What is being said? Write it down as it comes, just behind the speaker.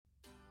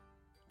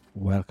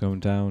Welcome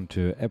down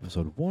to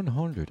episode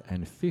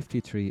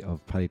 153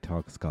 of Paddy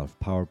Talks Golf,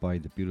 powered by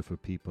the beautiful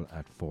people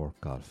at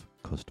 4Golf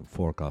Custom.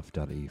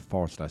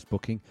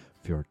 4golf.ie/booking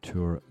for your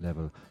tour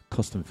level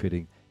custom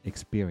fitting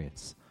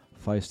experience.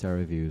 5-star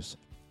reviews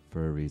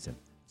for a reason.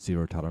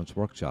 Zero tolerance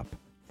workshop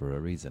for a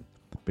reason.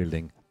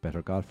 Building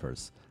better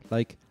golfers.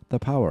 Like the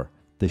Power,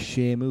 the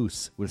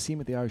Seamus. We'll see him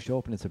at the Irish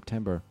Open in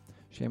September.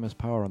 Seamus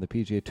Power on the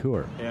PGA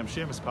Tour. Hey, I'm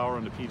Seamus Power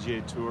on the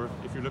PGA Tour.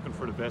 If you're looking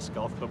for the best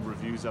golf club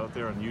reviews out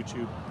there on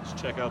YouTube, just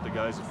check out the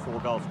guys at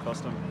 4Golf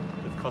Custom.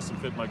 They've custom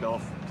fit my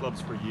golf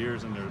clubs for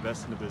years and they're the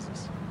best in the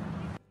business.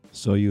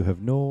 So you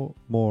have no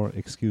more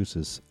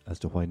excuses as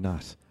to why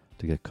not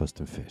to get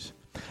custom fit.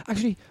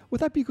 Actually,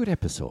 would that be a good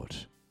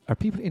episode? Are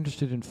people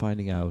interested in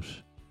finding out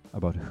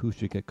about who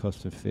should get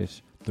custom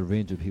fit, the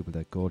range of people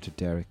that go to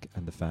Derek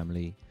and the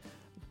family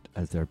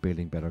as they're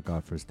building better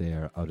golfers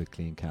there out at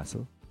Clean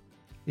Castle?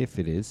 If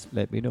it is,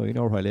 let me know. You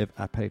know where I live,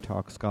 at Paddy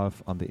Talks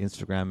Golf on the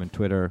Instagram and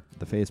Twitter,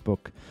 the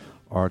Facebook,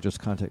 or just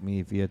contact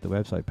me via the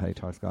website,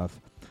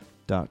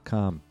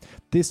 paddytalksgolf.com.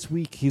 This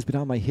week, he's been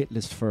on my hit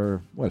list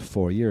for,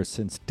 4 years,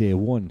 since day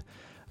one.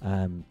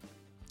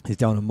 He's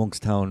down in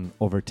Monkstown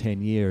over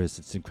 10 years.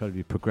 It's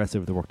incredibly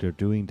progressive, the work they're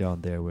doing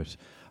down there with,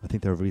 I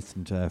think, their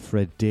recent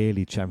Fred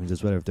Daly champions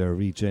as well of their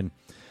region.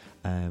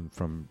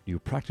 From new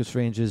practice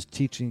ranges,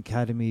 teaching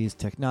academies,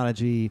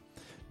 technology,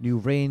 new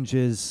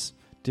ranges,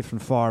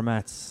 different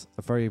formats,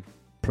 a very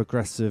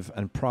progressive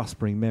and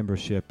prospering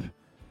membership.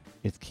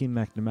 It's Cian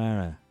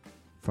McNamara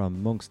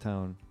from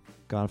Monkstown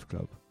Golf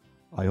Club.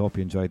 I hope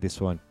you enjoyed this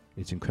one.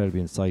 It's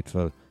incredibly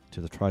insightful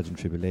to the trials and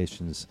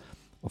tribulations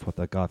of what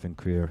that golfing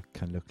career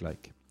can look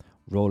like.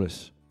 Roll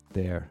it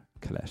there,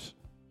 Colette.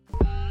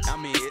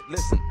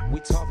 Listen, we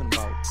talking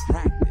about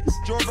practice.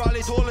 Joe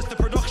Bradley told us the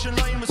production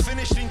line was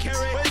finished in Kerry.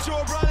 Well,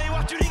 Joe Bradley,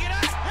 what do you think of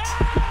that?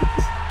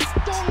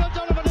 Donald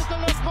Donovan is the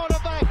left corner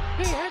back.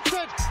 He hits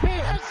it.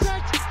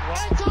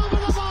 It's over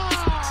the bar.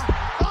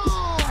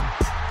 Oh,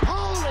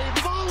 holy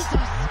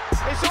Moses.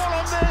 It's all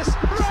on this.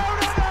 Round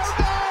and out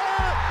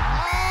there.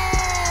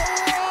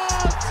 Oh,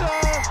 what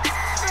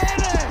a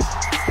finish.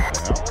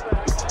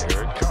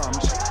 Here it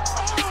comes.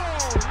 Oh,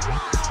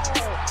 wow.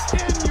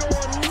 In your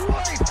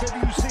life, have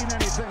you seen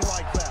anything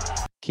like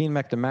that? Cian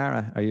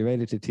McNamara, are you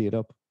ready to tee it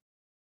up?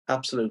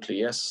 Absolutely,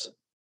 yes.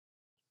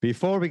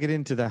 Before we get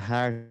into the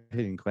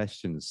hard-hitting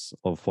questions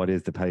of what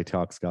is the Paddy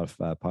Talks Golf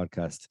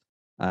podcast,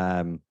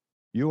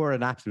 you were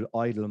an absolute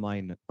idol of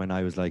mine when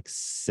I was like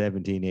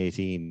 17,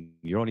 18.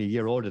 You're only a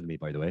year older than me,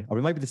 by the way. Or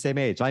we might be the same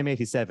age. I'm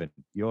 87.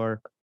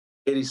 You're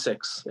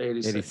 86.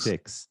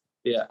 86.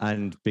 Yeah.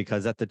 And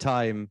because at the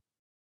time,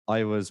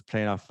 I was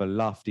playing off a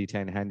lofty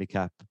 10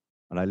 handicap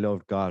and I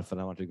loved golf and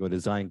I wanted to go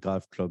design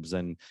golf clubs.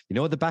 And you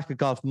know, at the back of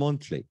Golf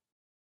Monthly,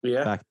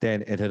 Yeah. back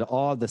then, it had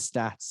all the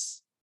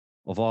stats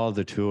of all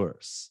the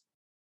tours.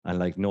 And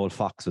like Noel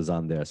Fox was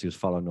on there. So he was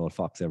following Noel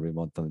Fox every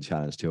month on the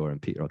Challenge Tour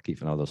and Peter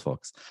O'Keefe and all those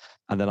folks.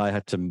 And then I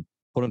had to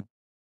put them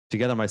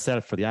together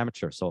myself for the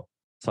amateur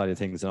side of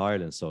things in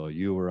Ireland. So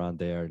you were on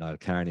there, Niall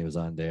Carney was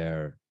on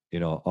there,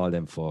 you know, all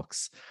them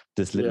folks.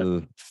 This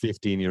little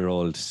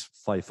 15-year-old,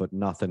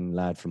 5'0"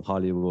 lad from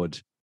Hollywood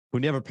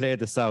who never played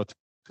the South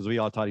because we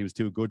all thought he was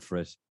too good for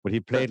it. But he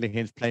played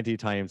Lahinch plenty of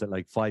times at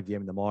like 5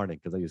 a.m. in the morning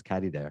because I was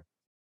caddy there.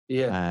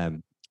 Yeah.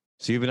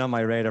 So you've been on my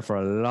radar for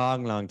a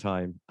long, long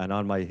time and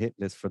on my hit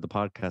list for the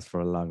podcast for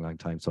a long, long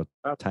time. So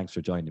thanks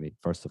for joining me,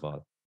 first of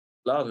all.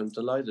 Glad, I'm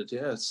delighted.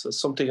 Yeah, it's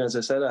something, as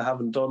I said, I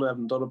haven't done a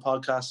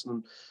podcast,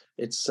 and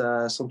it's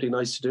something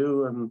nice to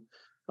do. And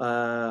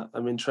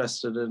I'm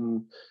interested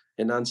in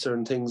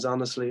answering things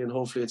honestly, and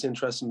hopefully it's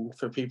interesting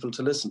for people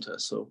to listen to.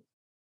 So,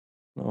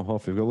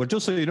 hopefully, well,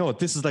 just so you know,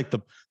 this is like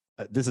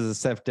this is a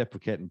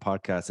self-deprecating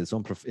podcast.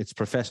 It's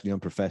professionally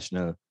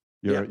unprofessional.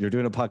 You're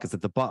doing a podcast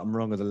at the bottom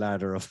rung of the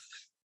ladder of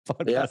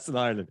podcasts in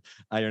Ireland.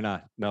 You're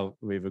not. No,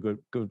 we have a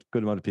good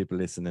amount of people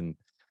listening.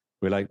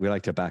 We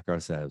like to back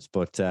ourselves.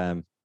 But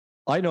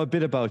I know a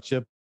bit about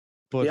you,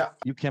 but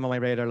you came on my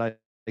radar like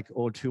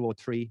 02,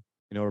 03.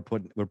 You know,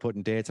 we're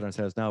putting dates on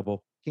ourselves now. But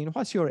Cian,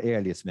 what's your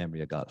earliest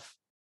memory of golf?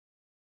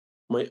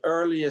 My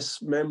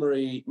earliest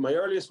memory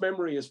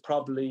is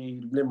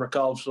probably Limerick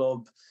Golf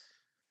Club.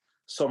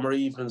 Summer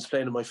evenings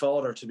playing with my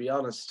father, to be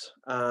honest.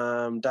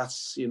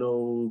 That's, you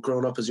know,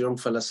 growing up as a young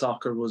fella,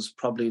 soccer was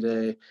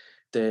probably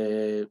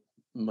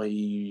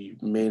my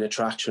main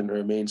attraction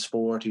or main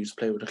sport. He used to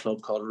play with a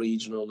club called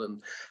Regional,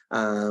 and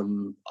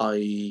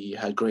I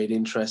had great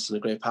interest and a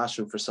great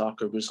passion for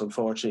soccer. But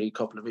unfortunately a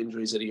couple of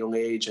injuries at a young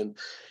age, and,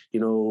 you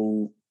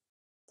know,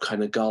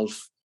 kind of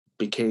golf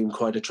became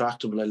quite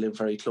attractive. I lived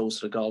very close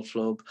to the golf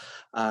club.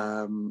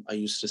 I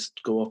used to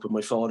go up with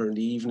my father in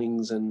the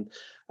evenings and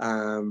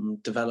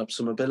develop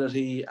some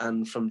ability,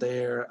 and from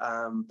there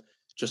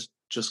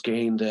just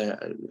gained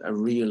a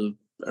real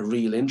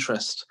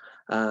interest.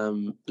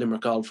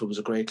 Limerick Golf Club was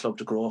a great club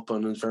to grow up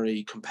on. It was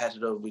very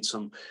competitive with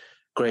some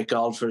great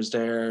golfers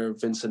there: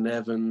 Vincent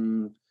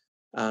Nevin,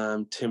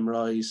 Tim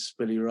Rice,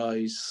 Billy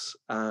Rice.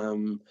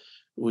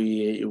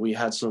 We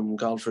had some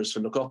golfers to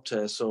look up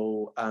to,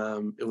 so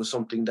it was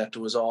something that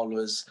there was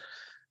always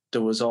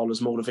there was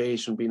always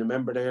motivation being a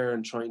member there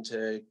and trying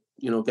to,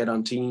 get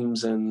on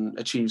teams and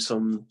achieve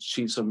some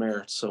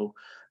merit. So,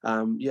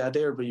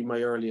 they would be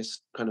my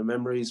earliest kind of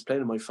memories,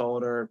 playing with my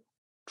father,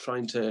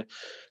 trying to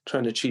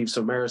achieve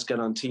some merits, get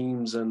on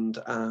teams, and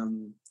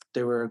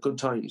they were good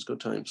times.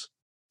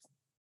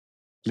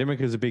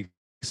 Limerick is a big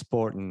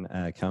sporting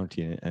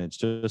county, and it's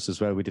just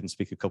as well we didn't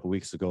speak a couple of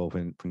weeks ago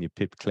when you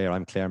pipped Clare.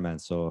 I'm Clare man,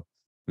 so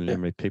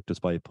Limerick pipped us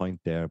by a point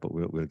there, but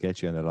we'll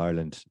get you in at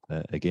Ireland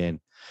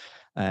again.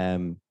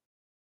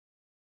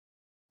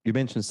 You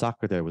mentioned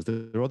soccer there. Was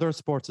there other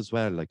sports as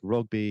well, like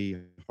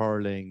rugby,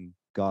 hurling,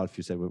 golf?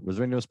 You said, was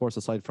there any other sports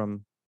aside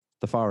from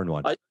the foreign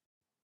one?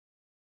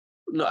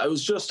 No, I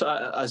was just,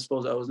 I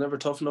suppose I was never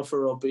tough enough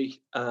for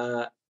rugby.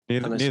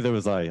 Neither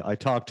was I. I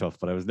talk tough,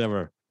 but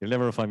you'll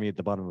never find me at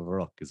the bottom of a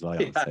rock, is what I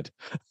always said.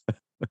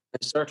 I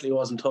certainly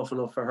wasn't tough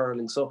enough for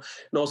hurling. So,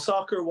 no,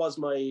 soccer was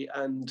like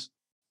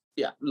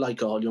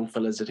all young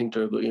fellas, I think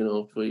they're good.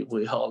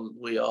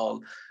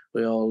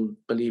 We all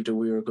believed that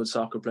we were a good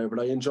soccer player, but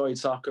I enjoyed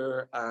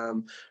soccer.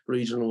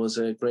 Regional was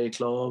a great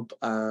club.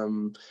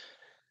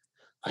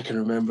 I can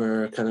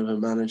remember kind of a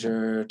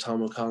manager,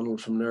 Tom O'Connell,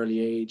 from an early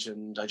age,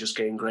 and I just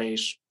gained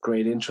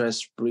great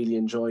interest, really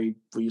enjoyed.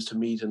 We used to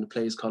meet in a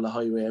place called the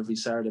Highway every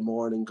Saturday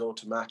morning, go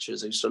to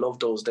matches. I used to love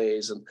those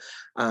days. And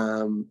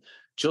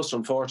just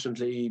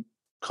unfortunately,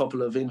 a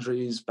couple of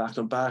injuries, back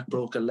and back,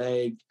 broke a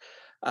leg.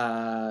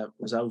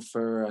 Was out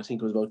for, I think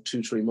it was about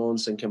 2-3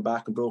 months, and came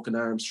back and broke an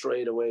arm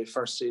straight away,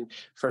 first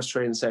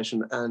training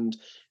session. And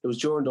it was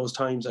during those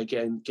times I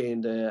gained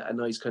a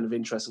nice kind of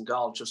interest in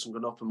golf, just from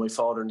going up with my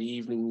father in the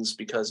evenings,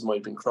 because it might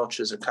have been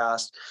crutches or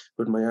cast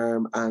with my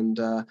arm, and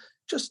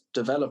just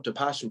developed a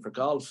passion for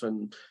golf,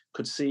 and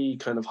could see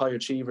kind of high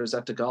achievers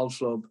at the golf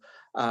club.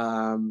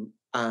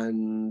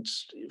 And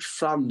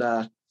from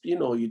that,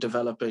 you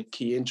develop a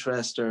key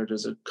interest, or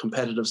there's a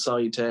competitive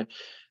side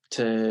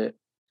to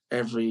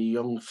every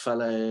young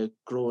fella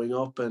growing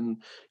up, and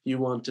you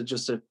wanted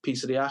just a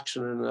piece of the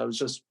action. And I was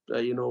just,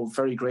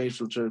 very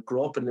grateful to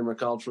grow up in Limerick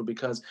Golf Club,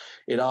 because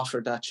it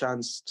offered that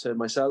chance to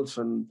myself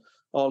and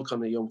all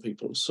kind of young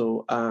people.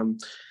 So,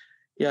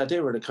 they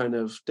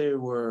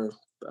were,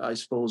 I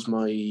suppose,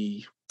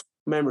 my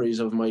memories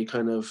of my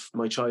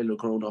childhood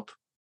growing up.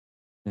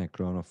 Yeah,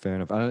 growing up,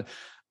 fair enough.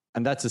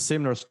 And that's a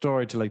similar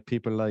story to like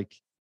people like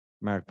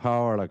Mark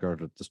Power, or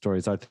the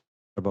stories I think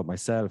about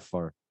myself,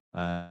 or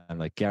and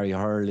like Gary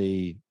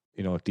Hurley,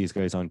 these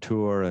guys on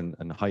tour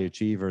and high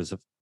achievers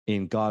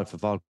in golf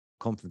have all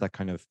come from that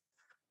kind of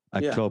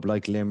a club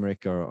like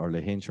Limerick or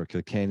Lahinch or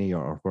Kilkenny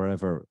or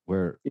wherever,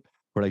 where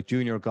like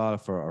junior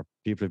golf or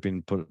people have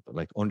been put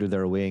like under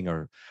their wing,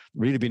 or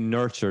really been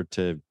nurtured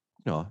to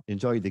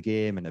enjoy the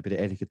game, and a bit of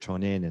etiquette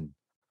thrown in,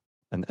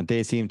 and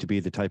they seem to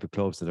be the type of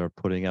clubs that are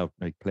putting out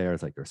like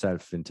players like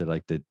yourself into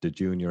like the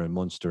junior and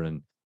Munster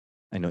and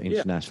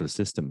international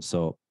systems.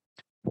 So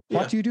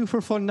what do you do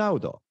for fun now,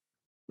 though?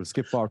 We'll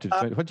skip forward to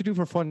what do you do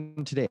for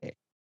fun today?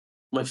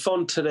 My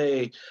fun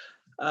today,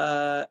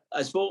 I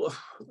suppose,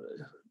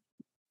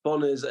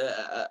 fun is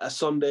a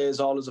Sunday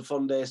is always a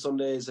fun day.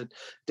 Sunday is a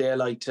day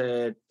I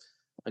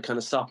kind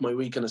of stop my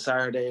week on a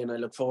Saturday, and I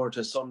look forward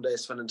to Sunday,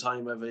 spending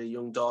time. I have a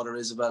young daughter,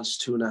 Isabel,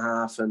 she's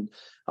 2.5, and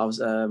I was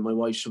my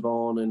wife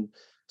Siobhan, and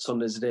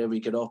Sunday's the day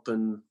we get up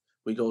and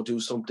we go do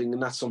something,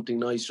 and that's something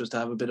nice, just to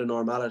have a bit of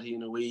normality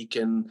in a week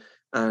and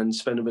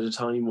spend a bit of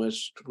time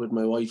with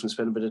my wife, and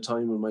spend a bit of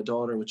time with my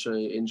daughter, which I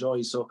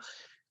enjoy. So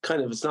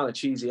kind of, it's not a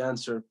cheesy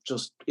answer,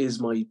 just is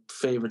my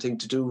favorite thing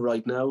to do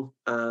right now.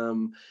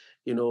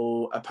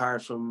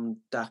 Apart from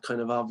that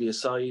kind of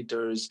obvious side,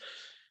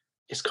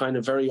 it's kind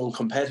of very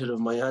uncompetitive,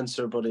 my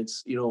answer, but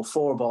it's,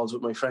 4 balls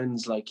with my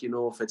friends. Like,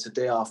 if it's a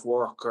day off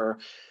work, or,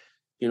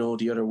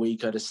 the other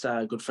week I had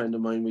a good friend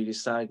of mine, really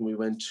stag, and we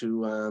went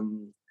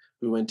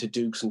to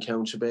Dukes and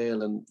County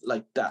Bale, and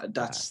like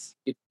that's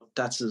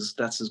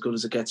as good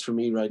as it gets for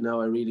me right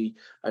now. I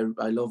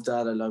love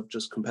that. I love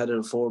just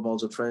competitive 4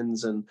 balls with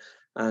friends, and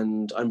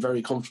I'm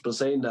very comfortable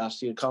saying that.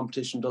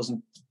 Competition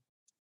doesn't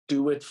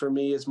do it for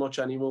me as much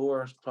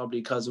anymore, probably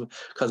because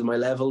of my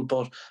level.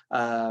 But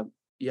I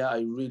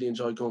really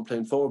enjoy going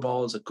playing 4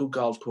 balls at good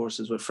golf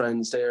courses with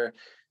friends. They're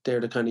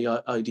the kind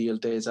of ideal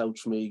days out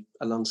for me,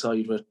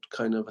 alongside with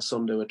kind of a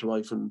Sunday with the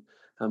wife and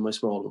my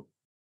small one.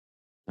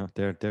 No,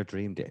 they're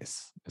dream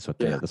days. That's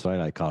what I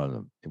like calling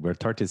them. We're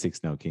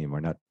 36 now, Keane. We're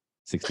not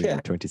 16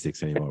 or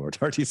 26 anymore. We're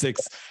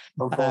 36.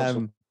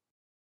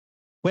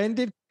 When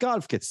did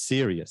golf get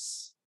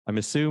serious? I'm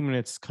assuming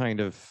it's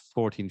kind of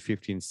 14,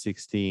 15,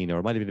 16, or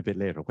it might have been a bit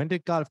later. When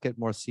did golf get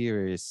more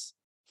serious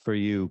for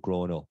you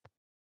growing up?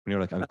 When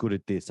you're like, I'm good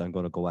at this, I'm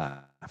going to go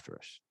after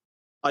it.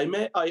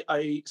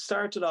 I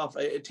started off,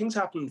 things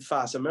happened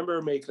fast. I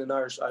remember making when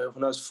I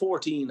was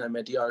 14, I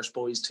met the Irish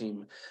boys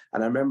team.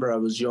 And I remember I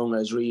was young, I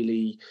was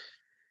really,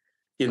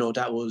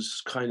 that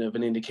was kind of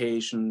an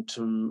indication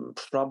to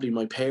probably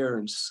my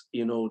parents,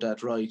 that,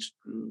 right,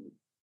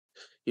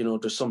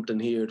 there's something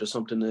here, there's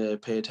something to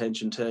pay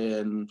attention to,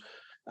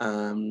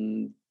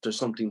 and there's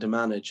something to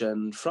manage.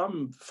 And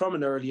from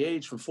an early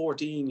age, from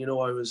 14,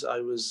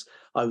 I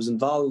was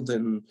involved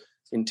in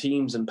in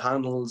teams and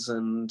panels,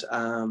 and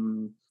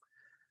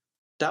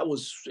that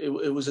was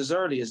it was as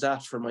early as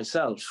that for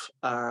myself,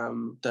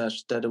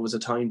 that it was a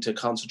time to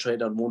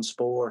concentrate on one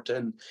sport,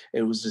 and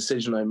it was a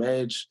decision I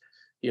made.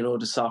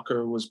 The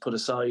soccer was put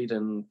aside,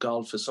 and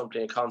golf is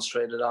something I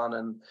concentrated on,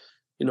 and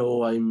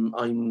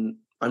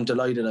I'm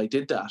delighted I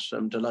did that.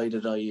 I'm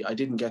delighted I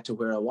didn't get to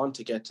where I want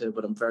to get to,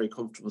 but I'm very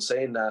comfortable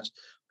saying that.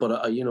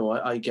 But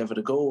I gave it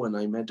a go, and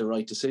I made the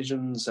right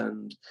decisions,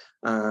 and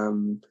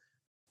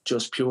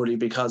just purely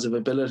because of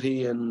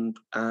ability, and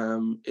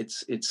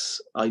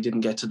it's I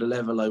didn't get to the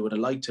level I would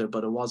have liked to,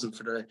 but it wasn't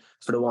for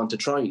the want of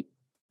trying.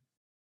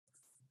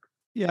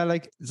 Yeah,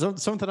 like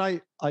something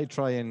I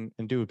try and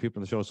do with people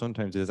on the show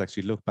sometimes is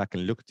actually look back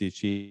and look at the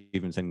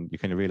achievements, and you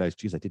kind of realize,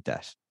 geez, I did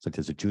that. So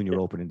there's a junior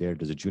open in there,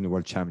 there's a junior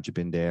world championship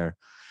in there,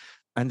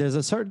 and there's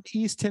a certain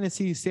East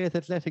Tennessee State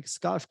Athletics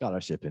Golf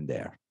Scholarship in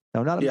there.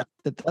 Now,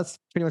 that's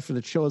pretty much for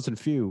the chosen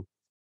few.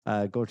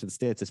 Go to the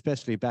States,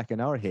 especially back in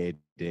our heyday.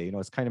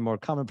 It's kind of more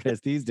commonplace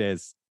these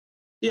days.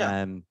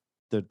 Yeah.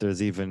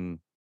 There's even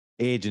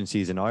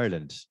agencies in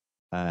Ireland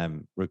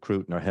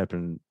recruiting or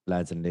helping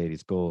lads and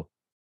ladies go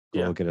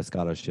get a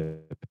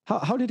scholarship.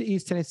 How did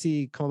East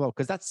Tennessee come about?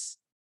 Because that's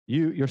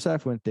you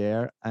yourself went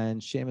there,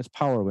 and Seamus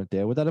Power went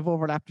there. Would that have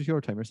overlapped with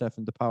your time, yourself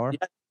and the Power?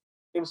 Yeah,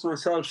 it was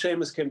myself.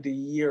 Seamus came the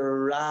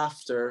year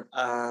after.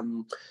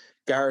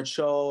 Garrett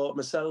Shaw,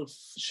 myself,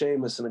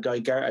 Seamus, and a guy,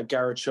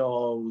 Garrett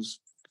Shaw, was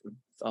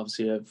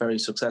obviously a very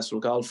successful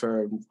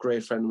golfer,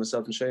 great friend of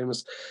myself and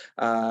Seamus.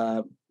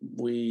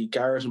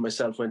 Garrett and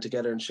myself went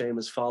together, and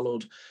Seamus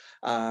followed.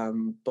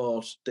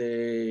 But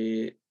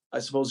I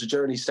suppose the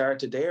journey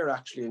started there,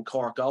 actually, in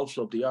Cork Golf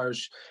Club. The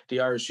Irish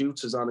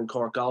Youths is on in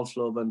Cork Golf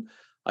Club, and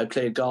I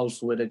played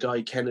golf with a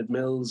guy, Kenneth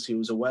Mills. He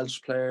was a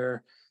Welsh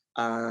player.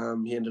 He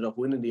ended up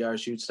winning the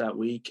Irish Youths that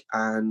week.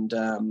 And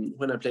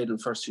when I played in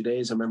the first 2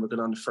 days, I remember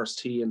going on the first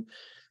tee and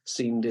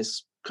seeing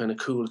this kind of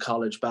cool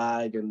college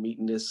bag and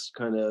meeting this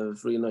kind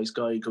of real nice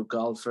guy, good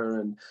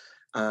golfer.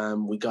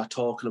 And we got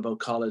talking about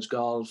college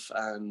golf,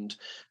 and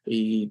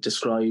he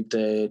described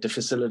the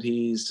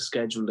facilities, the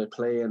schedule they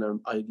play.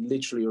 And I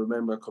literally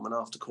remember coming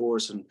off the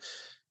course and,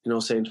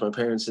 saying to my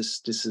parents,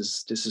 this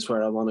is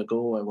where I want to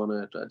go.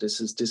 This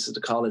is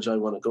the college I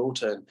want to go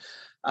to.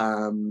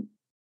 And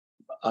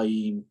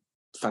I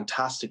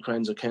fantastic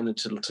friends with Kenneth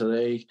till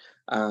today,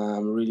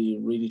 really,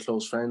 really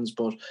close friends.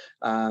 But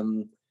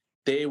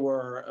they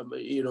were,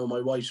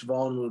 my wife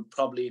Siobhan would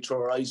probably throw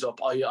her eyes up.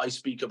 I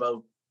speak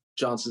about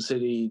Johnson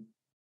City,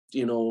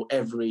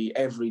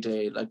 every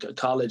day. Like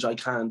college, I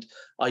can't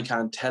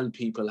tell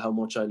people how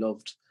much I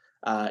loved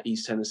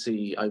East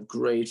Tennessee. I have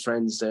great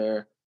friends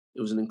there. It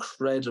was an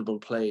incredible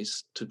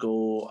place to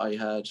go. I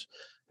had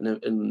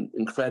an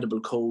incredible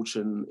coach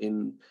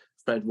in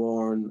Fred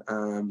Warren.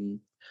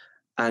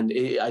 And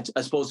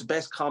I suppose the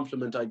best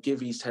compliment I'd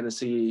give East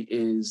Tennessee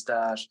is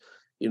that,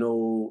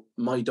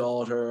 my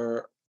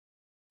daughter,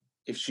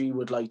 if she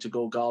would like to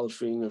go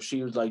golfing, if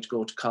she would like to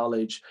go to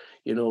college,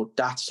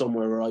 that's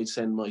somewhere where I'd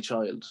send my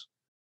child,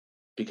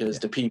 because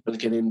the people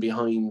get in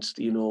behind,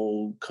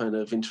 kind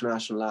of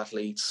international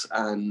athletes,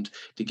 and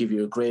they give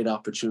you a great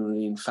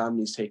opportunity, and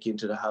families take you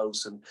into the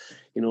house. And,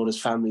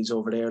 there's families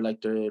over there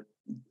like the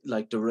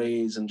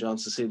Rays and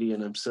Johnson City,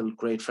 and I'm still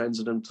great friends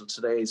with them till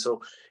today.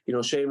 So,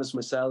 Seamus,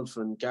 myself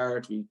and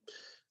Garrett,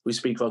 we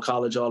speak about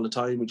college all the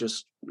time. We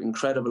just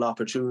incredible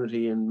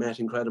opportunity and met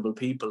incredible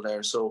people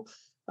there. So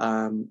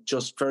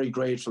just very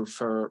grateful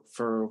for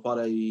what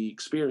I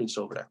experienced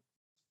over there.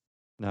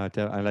 No,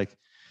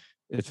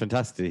 it's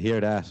fantastic to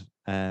hear that,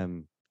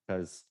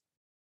 because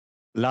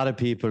a lot of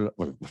people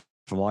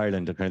from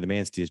Ireland are kind of the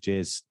mainstays,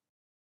 Jay's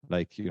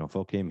like,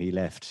 fuck him, he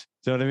left.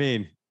 Do you know what I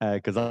mean?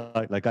 Because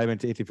I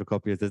went to Italy for a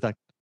couple of years.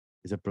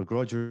 Is a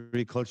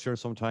begrudgery culture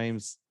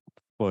sometimes,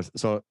 but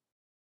so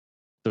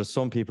there's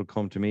some people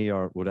come to me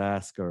or would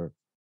ask, or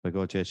like,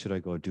 oh, Jay, should I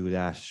go do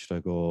that? Should I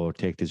go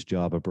take this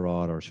job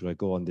abroad, or should I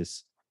go on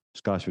this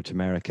scholarship to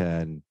America?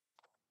 And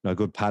a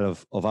good pal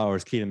of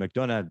ours, Keelan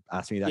McDonough,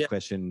 asked me that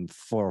question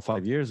 4 or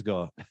 5 years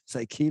ago. It's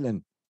like,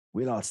 Keelan,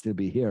 we'll all still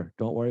be here.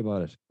 Don't worry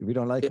about it. If we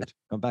don't like it,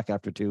 come back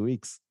after 2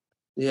 weeks.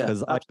 Yeah,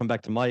 because I come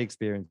back to my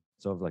experience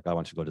of like, I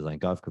want to go design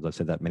golf, because I've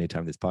said that many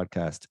times in this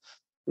podcast,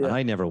 and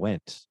I never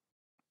went.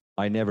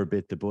 I never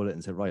bit the bullet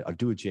and said, right, I'll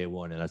do a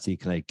J1 and I'll see,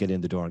 can I get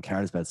in the door in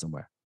Carlsbad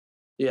somewhere?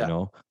 Yeah.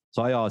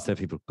 So I always tell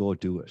people, go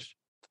do it.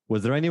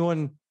 Was there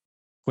anyone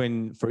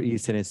for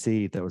East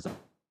Tennessee that was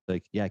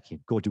like, yeah,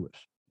 Cian, go do it,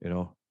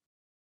 the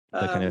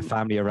kind of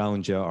family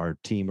around you or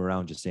team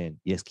around you saying,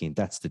 yes, Cian,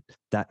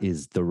 that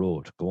is the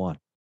road, go on?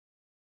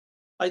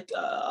 I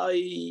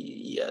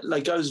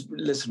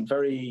was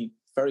very,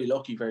 very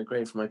lucky, very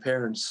grateful. My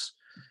parents,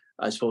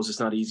 I suppose it's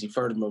not easy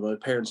for them, but my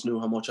parents knew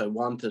how much I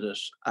wanted it.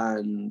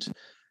 And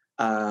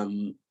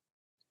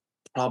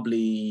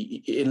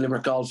probably in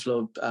Limerick Golf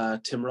Club,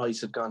 Tim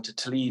Rice had gone to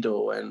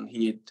Toledo, and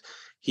he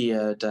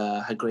had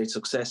had great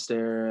success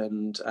there,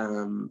 and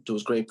there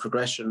was great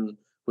progression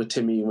with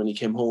Timmy when he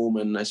came home.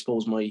 And I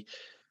suppose my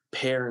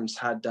parents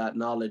had that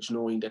knowledge,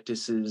 knowing that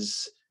this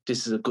is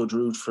a good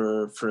route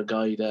for a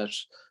guy that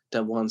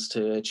that wants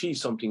to achieve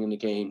something in the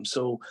game.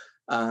 So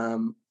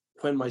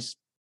when my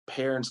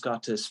parents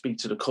got to speak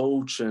to the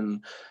coach,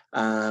 and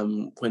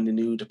when they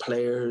knew the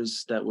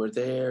players that were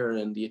there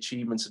and the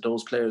achievements that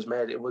those players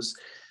made, it was,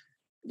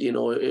 you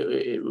know,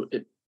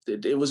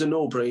 it was a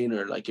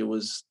no-brainer. Like, there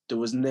was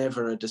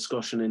never a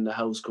discussion in the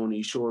house going, "Are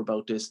you sure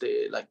about this?"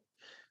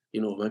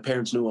 My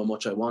parents knew how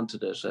much I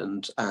wanted it,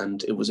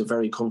 and it was a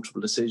very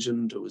comfortable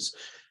decision. There was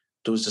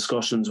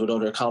discussions with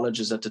other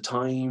colleges at the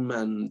time,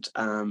 and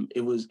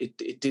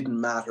it didn't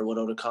matter what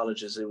other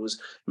colleges. It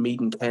was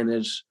meeting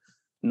Kenneth,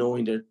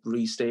 knowing that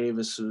Rhys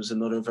Davis was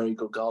another very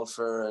good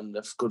golfer and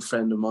a good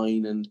friend of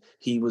mine, and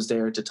he was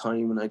there at the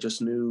time, and I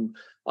just knew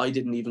I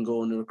didn't even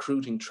go on a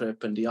recruiting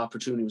trip, and the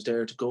opportunity was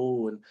there to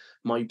go. And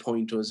my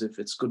point was, if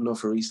it's good enough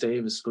for Rhys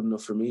Davis, it's good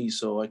enough for me.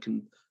 So I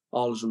can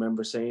always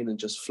remember saying and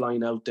just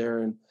flying out there,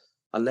 and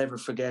I'll never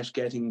forget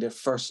getting the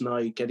first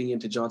night, getting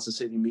into Johnson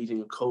City,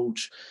 meeting a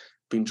coach,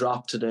 being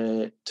dropped to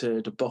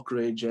the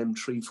Buckridge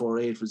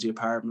M348 was the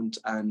apartment,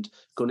 and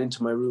going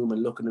into my room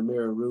and looking in the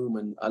mirror room,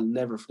 and I'll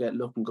never forget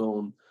looking,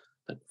 going,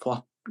 like,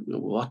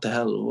 what the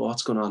hell,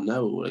 what's going on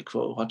now? Like,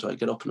 what do I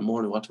get up in the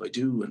morning? What do I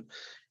do? And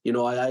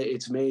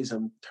it's amazing.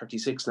 I'm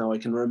 36 now. I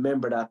can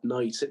remember that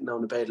night sitting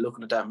down in bed,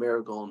 looking at that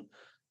mirror, going,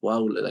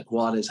 wow, like,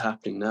 what is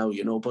happening now?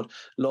 But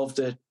loved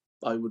it.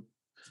 I would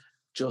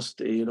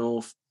just,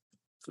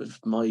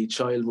 if my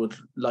child would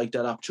like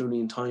that opportunity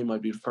in time,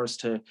 I'd be the first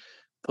to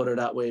put it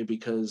that way,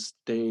 because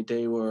they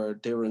were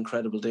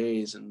incredible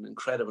days and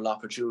incredible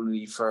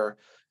opportunity for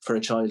a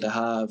child to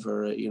have,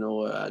 or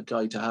a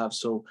guy to have.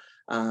 So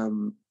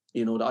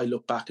I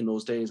look back in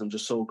those days, I'm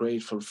just so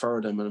grateful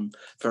for them, and I'm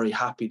very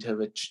happy to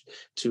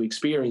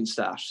experience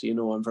that.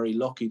 I'm very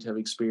lucky to have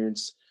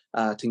experienced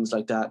things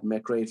like that, and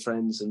met great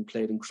friends and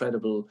played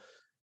incredible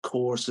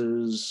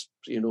courses,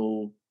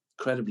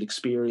 incredible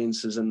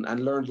experiences, and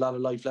learned a lot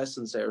of life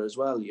lessons there as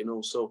well.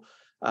 So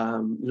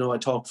I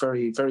talk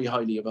very, very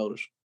highly about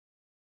it.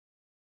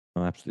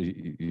 Oh,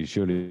 absolutely, you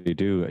surely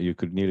do. You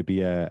could nearly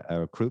be a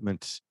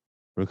recruitment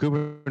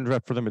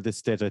rep for them at this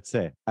stage, I'd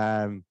say.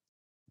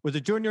 Was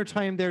it during your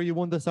time there you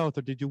won the South,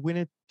 or did you win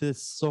it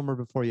this summer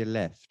before you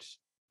left?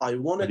 I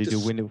won it. Did you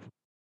win it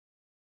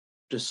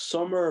the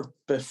summer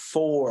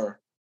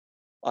before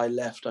I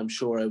left? I'm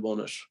sure I won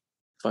it,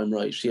 if I'm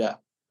right. Yeah.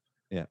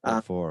 Yeah,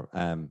 before.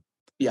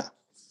 Yeah.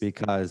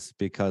 Because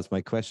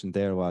my question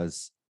there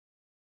was,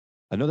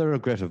 another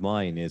regret of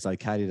mine is I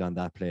carried on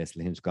that place,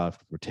 Lahinch Golf,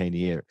 for 10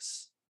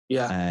 years.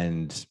 Yeah.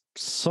 And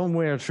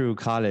somewhere through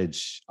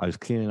college, I was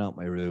cleaning out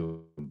my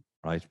room,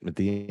 right? At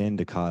the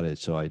end of college.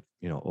 So 08,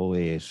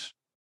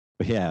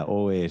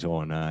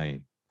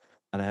 09.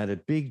 And I had a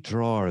big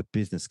drawer of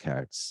business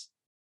cards.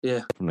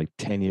 Yeah. From like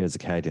 10 years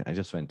of caddying. I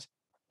just went,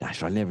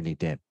 I'll never need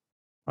them.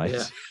 Right?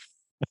 Yeah.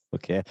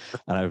 Okay.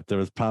 And there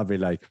was probably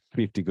like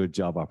 50 good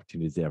job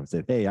opportunities there. I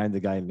said, hey, I'm the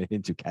guy in the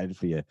Hinch who caddied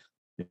for you.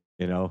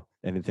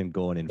 Anything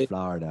going in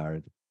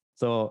Florida.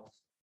 So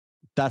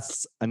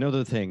that's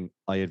another thing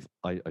I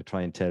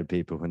try and tell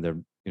people when they're,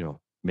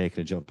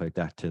 making a jump like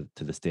that to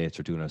the States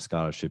or doing a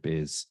scholarship,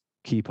 is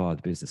keep all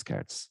the business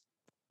cards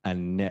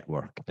and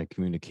network and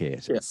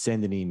communicate. Yeah.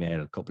 Send an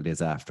email a couple of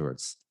days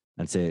afterwards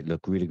and say,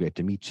 look, really great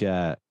to meet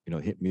you.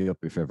 Hit me up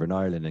if you're ever in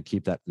Ireland, and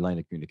keep that line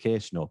of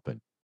communication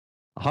open.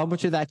 How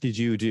much of that did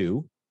you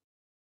do,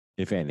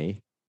 if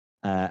any?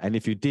 And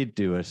if you did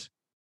do it,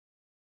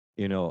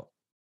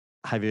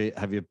 have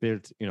you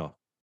built,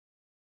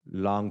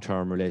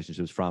 long-term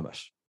relationships from it?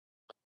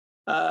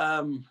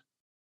 I'm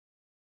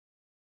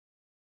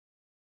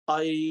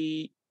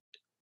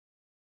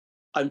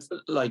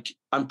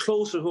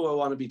close to who I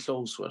want to be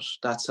close with.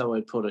 That's how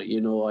I put it.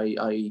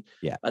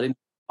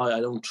 I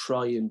don't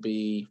try and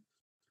be.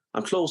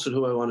 I'm close to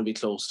who I want to be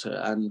close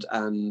to,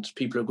 and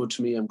people are good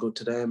to me. I'm good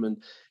to them,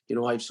 and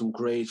I have some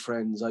great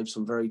friends. I have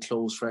some very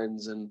close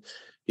friends, and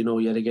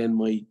yet again,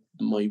 my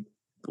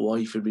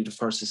wife would be the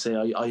first to say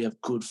I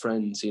have good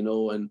friends.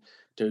 And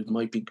there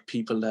might be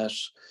people that.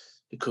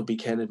 It could be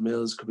Kenneth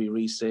Mills, it could be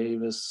Rhys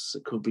Davis,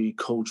 it could be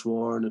Coach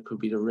Warren, it could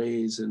be the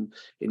Rays in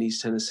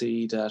East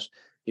Tennessee, that,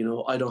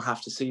 I don't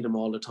have to see them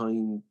all the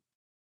time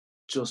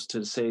just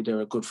to say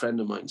they're a good friend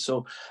of mine.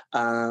 So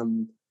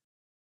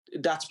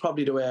that's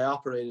probably the way I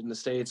operated in the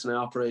States, and I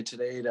operate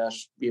today, that,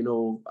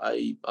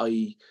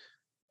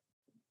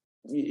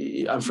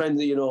 I'm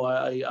friendly,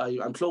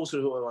 I'm closer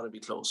to who I want to be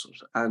close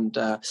with. And,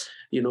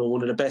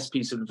 one of the best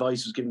pieces of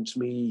advice was given to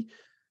me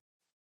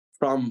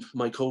from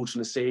my coach in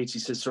the States. He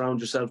says, surround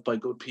yourself by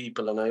good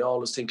people. And I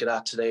always think of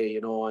that today.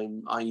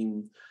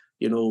 I'm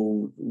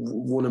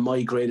one of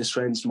my greatest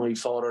strengths. My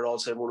father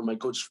also said one of my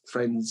good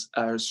friends,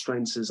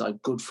 strengths is I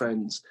have good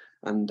friends.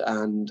 And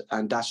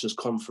that's just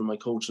come from my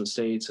coach in the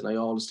States. And I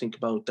always think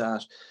about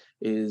that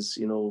is,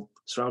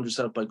 surround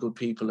yourself by good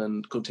people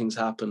and good things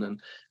happen.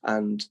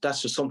 And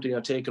that's just something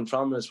I've taken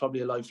from it. It's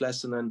probably a life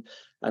lesson.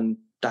 And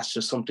that's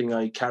just something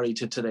I carry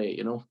to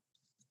today,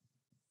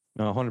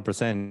 No,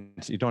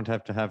 100%. You don't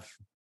have to have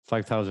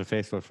 5,000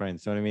 Facebook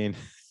friends. You know what I mean?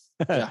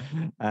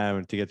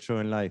 Yeah. To get through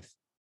in life.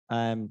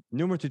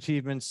 Numerous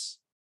achievements,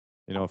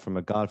 from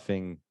a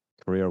golfing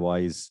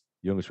career-wise.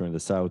 youngest were in the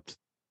South,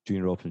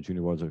 Junior Open,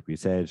 Junior Worlds, like we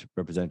said,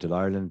 represented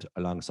Ireland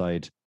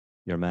alongside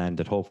your man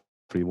that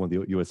hopefully won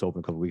the US Open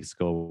a couple of weeks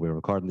ago. We're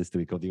recording this the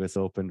week of the US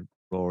Open.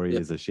 Rory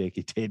is a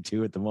shaky day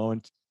too at the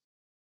moment.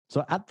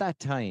 So at that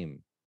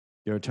time,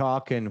 you're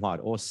talking,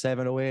 what,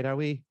 07, 08, are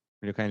we?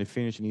 When you're kind of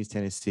finishing East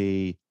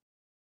Tennessee,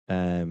 you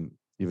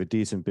have a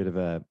decent bit of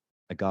a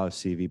golf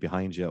CV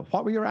behind you.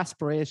 What were your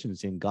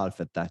aspirations in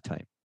golf at that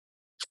time?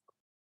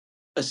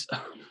 It's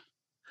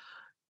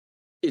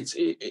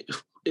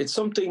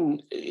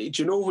something,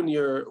 you know,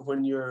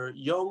 when you're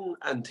young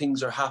and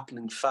things are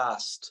happening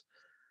fast.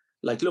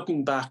 Like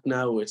looking back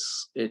now,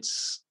 it's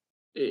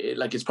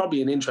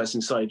probably an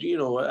interesting side. You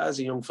know, as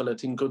a young fella, I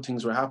think good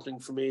things were happening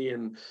for me,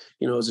 and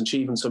you know, I was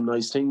achieving some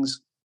nice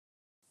things.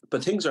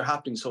 But things are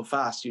happening so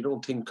fast, you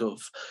don't think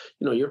of,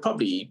 you know, you're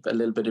probably a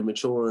little bit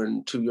immature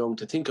and too young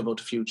to think about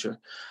the future.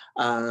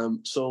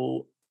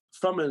 So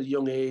from a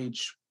young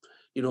age,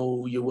 you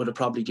know, you would have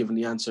probably given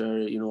the answer,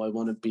 you know, I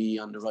want to be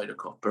on the Ryder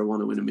Cup or I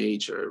want to win a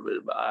major.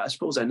 I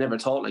suppose I never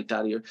thought like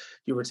that. You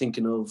were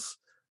thinking of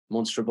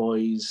Munster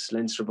boys,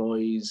 Leinster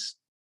boys,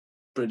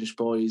 British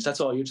boys.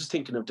 That's all. You're just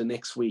thinking of the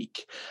next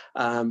week.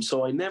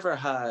 So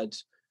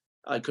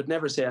I could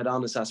never say I had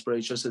honest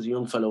aspirations. Just as a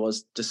young fellow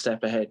was to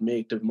step ahead,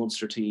 make the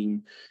Munster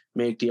team,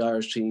 make the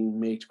Irish team,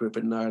 make the Great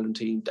Britain Ireland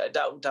team.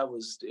 That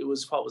was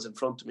what was in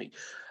front of me.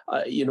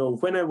 You know,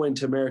 when I went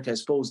to America, I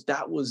suppose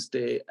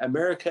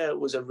America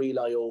was a real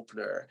eye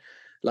opener.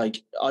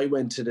 Like I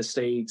went to the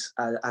States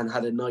and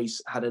had a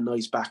nice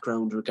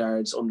background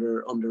regards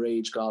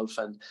underage golf,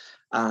 and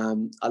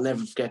I'll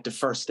never forget the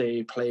first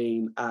day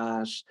playing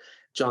at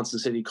Johnson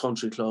City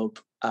Country Club.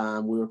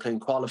 We were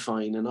playing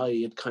qualifying, and I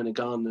had kind of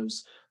gone.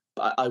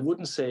 I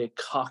wouldn't say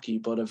cocky,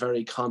 but a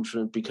very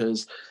confident,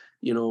 because,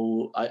 you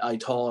know, I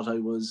thought I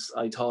was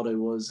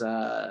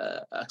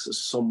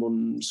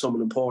someone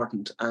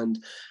important,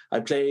 and I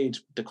played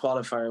the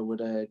qualifier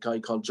with a guy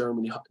called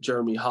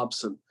Jeremy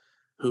Hobson,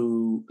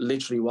 who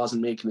literally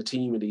wasn't making the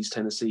team at East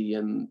Tennessee.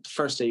 And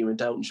first day he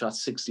went out and shot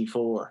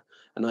 64,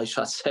 and I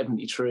shot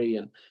 73,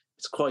 and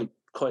it's quite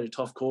a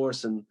tough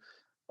course, and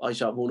I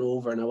shot one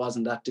over, and I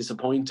wasn't that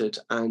disappointed,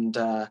 and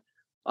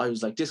I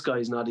was like, this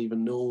guy's not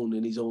even known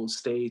in his own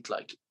state,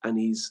 like, and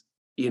he's,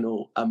 you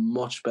know, a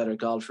much better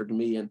golfer than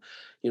me. And,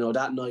 you know,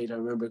 that night I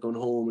remember going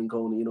home and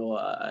going, you know,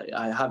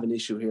 I have an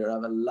issue here. I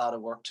have a lot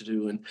of work to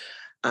do.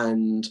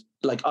 And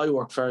like, I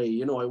work very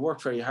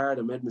hard.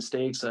 I made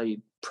mistakes. I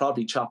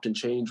probably chopped and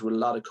changed with a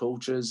lot of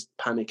coaches.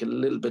 Panic a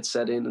little bit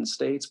set in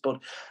States.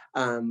 But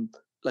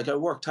like, I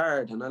worked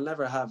hard, and I'll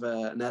never have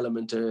an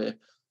element of,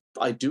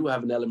 I do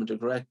have an element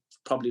of regret,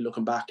 probably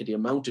looking back at the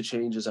amount of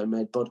changes I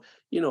made, but,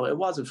 you know, it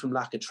wasn't from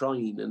lack of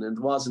trying, and it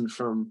wasn't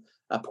from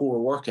a poor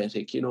work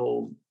ethic. You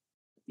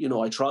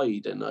know, I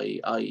tried, and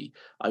I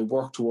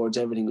worked towards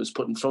everything that was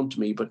put in front of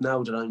me. But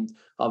now that I'm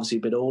obviously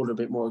a bit older, a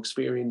bit more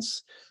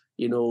experienced,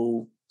 you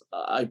know,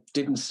 I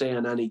didn't stay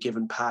on any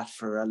given path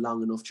for a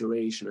long enough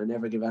duration. I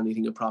never give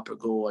anything a proper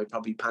go. I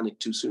probably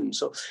panicked too soon.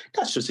 So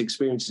that's just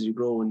experiences you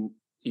grow, and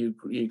you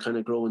kind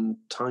of grow in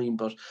time.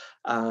 But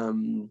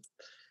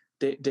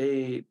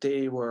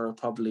they were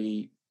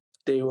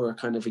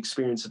kind of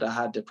experiences that I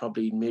had to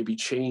probably maybe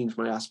change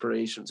my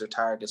aspirations or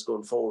targets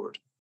going forward.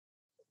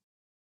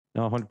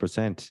 No,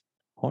 100%.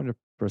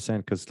 100%.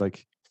 Because,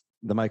 like,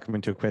 there might come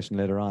into a question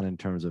later on in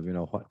terms of, you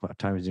know, what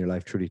times in your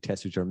life truly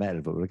tested your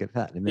mettle, but we'll get to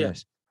that in a minute.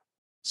 Yeah.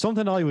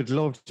 Something I would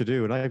love to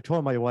do, and I've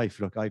told my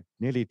wife, look, I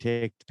nearly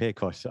take the pay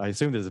cut. I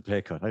assume there's a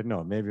pay cut. I don't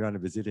know, maybe around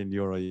 €1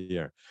 bazillion a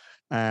year.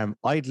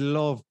 I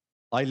love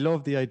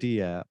the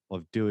idea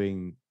of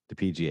doing the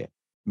PGA.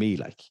 Me,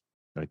 like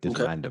this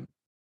random.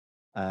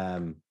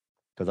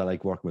 Because I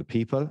like working with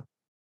people.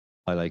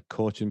 I like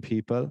coaching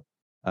people.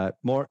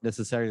 More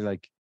necessarily,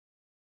 like,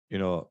 you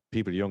know,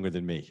 people younger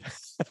than me.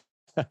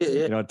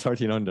 You know,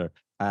 13 under,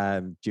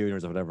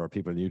 juniors or whatever,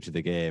 people new to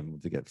the game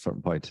to get a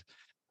certain point.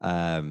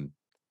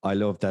 I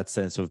love that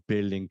sense of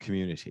building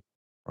community,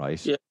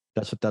 right? Yeah.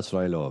 That's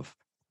what I love.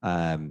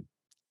 And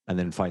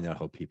then finding out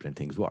how people and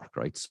things work,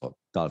 right? So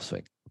golf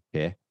swing,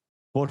 okay.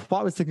 But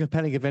what was the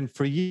compelling event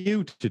for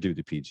you to do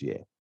the PGA,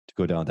 to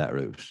go down that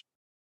route?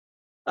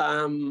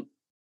 What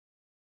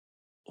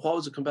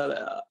was it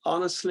compelling?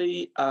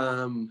 Honestly,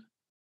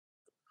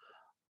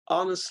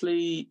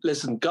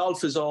 listen,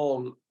 golf is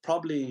all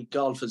I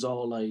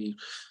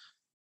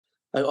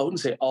wouldn't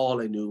say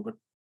all I knew, but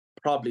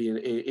probably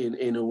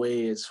in a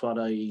way it's what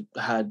I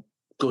had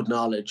good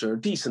knowledge or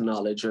decent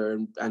knowledge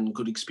and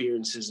good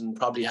experiences, and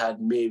probably had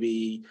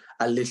maybe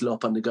a little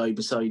up on the guy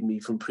beside me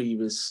from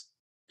previous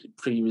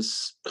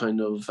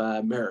kind of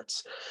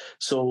merits.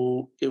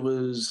 So it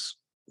was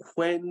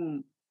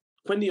when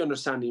the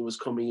understanding was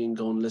coming in,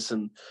 going,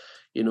 listen,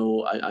 you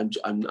know,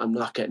 I'm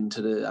not getting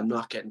to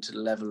the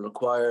level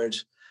required.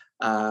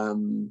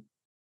 There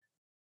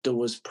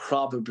was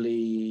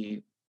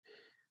probably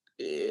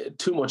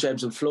too much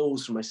ebbs and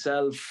flows for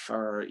myself,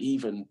 or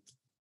even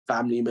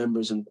family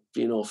members and,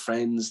 you know,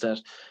 friends that,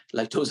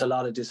 like, there was a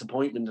lot of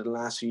disappointment in the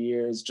last few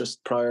years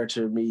just prior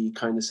to me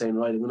kind of saying,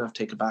 right, I'm going to have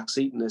to take a back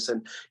seat in this.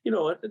 And, you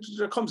know,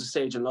 there comes a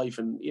stage in life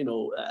and,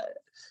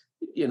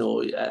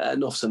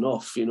 enough's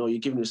enough. You know,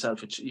 you've given yourself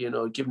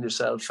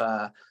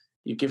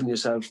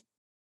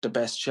the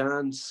best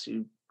chance.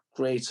 You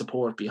great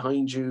support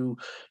behind you.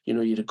 You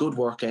know, you had a good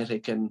work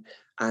ethic, and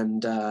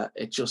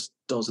it just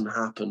doesn't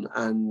happen.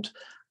 And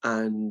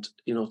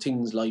you know,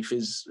 life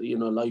is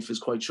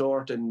quite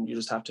short, and you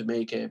just have to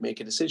make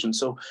a decision.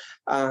 So,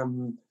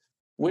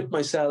 with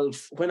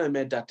myself, when I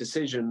made that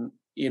decision,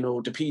 you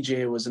know, the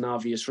PGA was an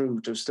obvious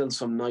route. There's still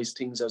some nice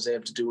things I was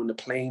able to do on the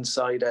playing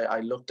side. I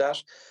looked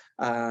at.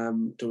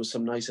 There was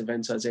some nice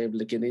events I was able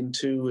to get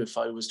into if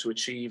I was to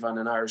achieve on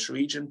an Irish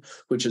region,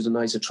 which is a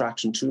nice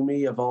attraction to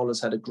me. I've always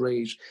had a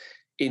great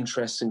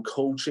interest in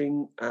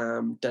coaching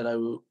that I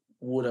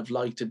would have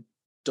liked to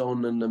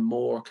done on a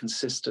more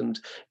consistent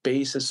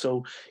basis.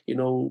 So, you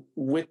know,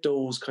 with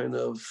those kind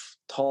of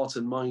thoughts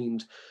in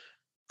mind,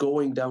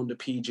 going down the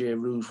PGA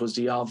route was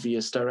the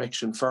obvious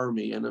direction for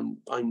me, and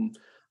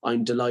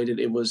I'm delighted.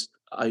 It was,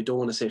 I don't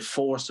want to say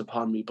forced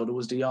upon me, but it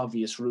was the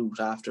obvious route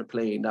after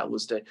playing. That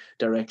was the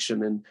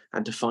direction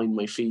and to find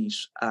my feet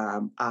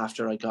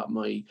after I got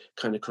my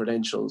kind of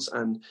credentials.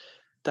 And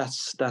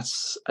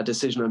that's a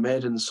decision I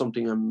made, and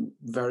something I'm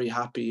very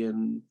happy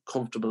and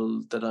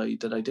comfortable that I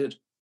did.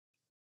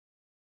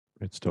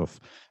 Great stuff.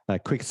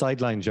 Quick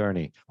sideline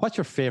journey. What's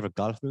your favorite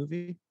golf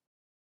movie?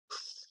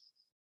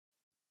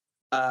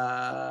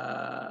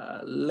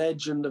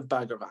 Legend of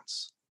Bagger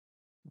Vance.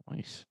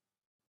 Nice.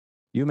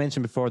 You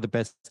mentioned before the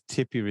best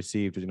tip you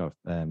received, you know,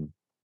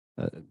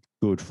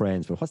 good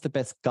friends, but what's the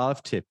best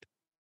golf tip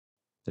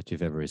that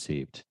you've ever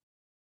received?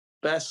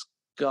 Best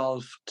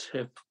golf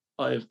tip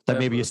that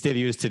maybe you still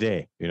use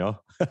today, you know?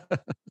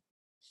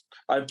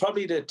 I'd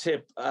probably the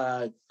tip,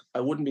 I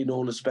wouldn't be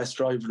known as the best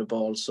driver of the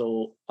ball.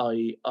 So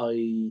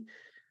the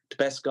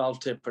best golf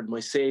tip for my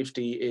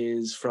safety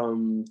is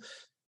from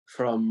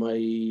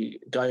my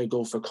guy I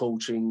go for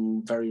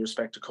coaching, very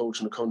respected coach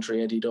in the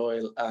country, Eddie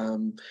Doyle.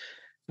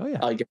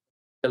 I get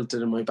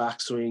tilted in my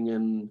backswing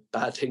and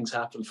bad things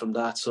happen from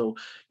that. So,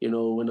 you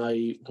know, when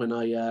I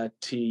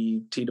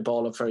tee the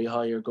ball up very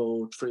high or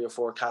go 3 or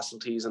 4 castle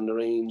tees on the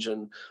range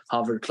and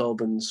hover the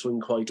club and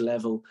swing quite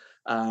level,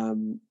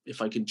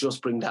 if I could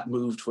just bring that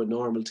move to a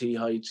normal tee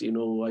height, you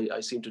know,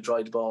 I seem to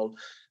drive the ball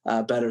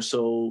better.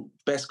 So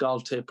best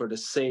golf tip, or the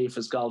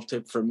safest golf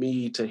tip for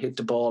me to hit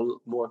the ball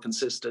more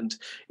consistent,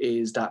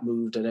 is that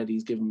move that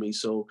Eddie's given me.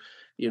 So,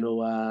 you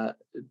know,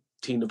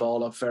 teeing the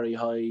ball up very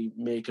high,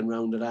 making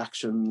rounded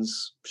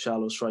actions,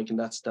 shallow striking.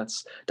 That's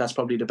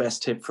probably the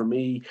best tip for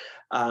me.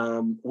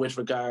 With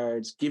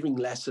regards giving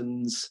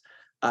lessons,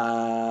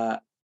 I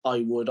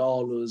would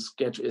always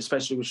get,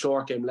 especially with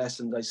short game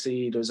lessons, I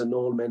see there's an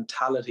old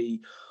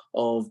mentality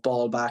of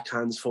ball back,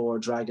 hands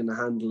forward, dragging the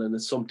handle, and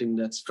it's something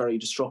that's very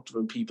disruptive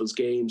in people's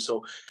game.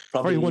 So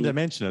probably very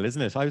one-dimensional,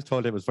 isn't it? I was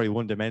told it was very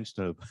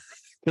one-dimensional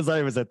because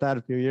I was at that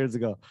a few years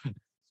ago.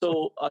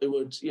 So I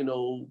would, you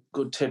know,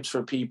 good tips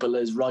for people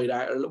is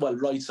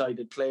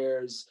right-sided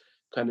players,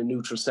 kind of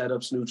neutral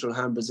setups, neutral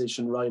hand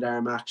position, right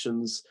arm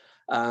actions.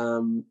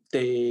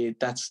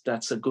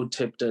 That's a good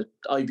tip that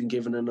I've been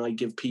given, and I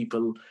give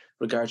people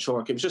regard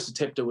short game. It's just a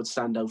tip that would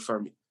stand out for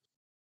me.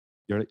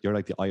 You're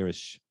like the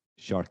Irish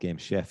short game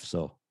chef,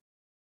 so.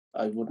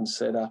 I wouldn't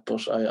say that,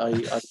 but I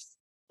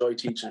enjoy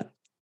teaching.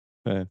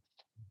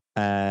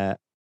 And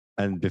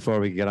before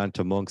we get on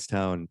to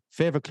Monkstown,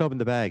 favorite club in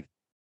the bag?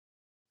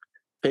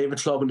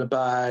 Favorite club in the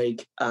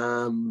bag.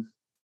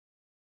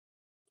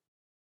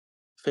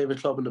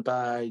 Favorite club in the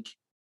bag.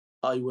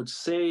 I would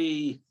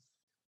say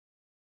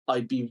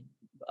my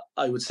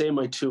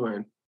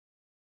 2-iron.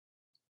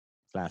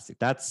 Classic.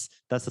 That's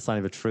the sign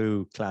of a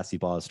true classy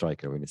ball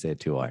striker when you say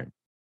 2-iron.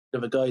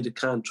 Of a guy that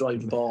can't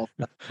drive the ball.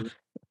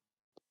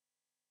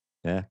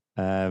 Yeah.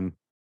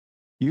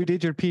 You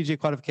did your PGA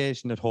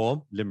qualification at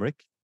home,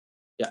 Limerick.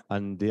 Yeah.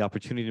 And the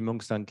opportunity in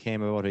Monkstown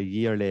came about a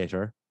year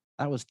later.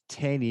 That was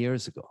 10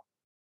 years ago.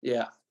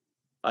 Yeah.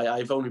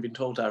 I've only been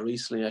told that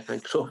recently. I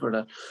can't get over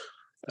that.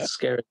 It's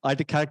scary. I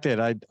did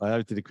calculate.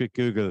 I did a quick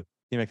Google.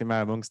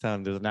 McNamara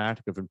Monkstown. There's an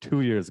article from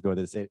 2 years ago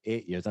that said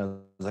 8 years. I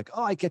was like,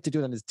 I get to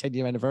do it on his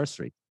 10-year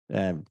anniversary.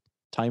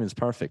 Time is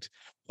perfect.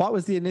 What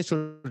was the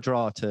initial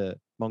draw to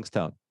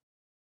Monkstown?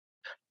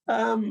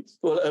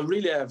 Well, a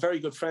very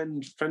good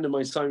friend of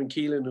mine, Simon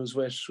Keelan, who's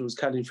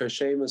caddying for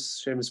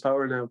Seamus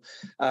Power now.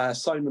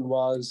 Simon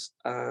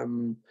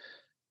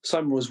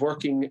was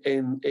working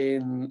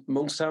in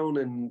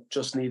Monkstown and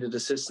just needed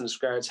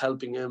assistance regards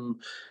helping him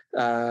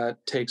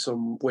take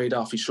some weight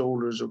off his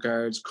shoulders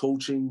regards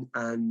coaching,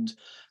 and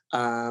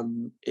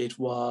it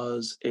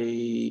was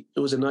a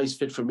nice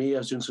fit for me. I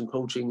was doing some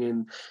coaching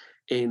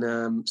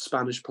in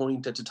Spanish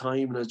Point at the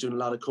time, and I was doing a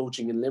lot of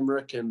coaching in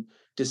Limerick, and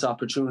this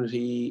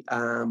opportunity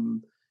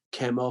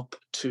came up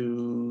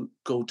to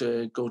go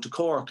to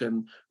Cork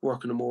and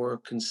work on a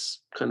more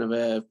kind of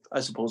a, I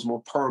suppose,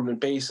 more permanent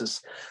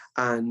basis.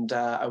 And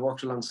I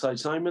worked alongside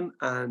Simon,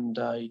 and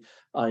I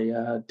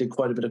did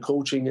quite a bit of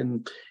coaching,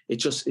 and it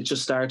just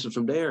started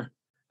from there.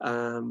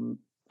 And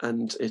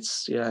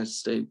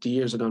the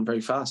years have gone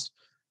very fast.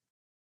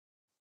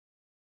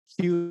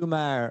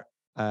 Humar,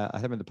 I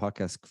had him in the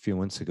podcast a few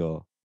months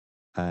ago.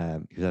 He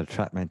was at a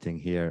trackman thing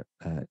here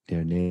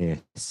near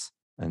Naas,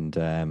 and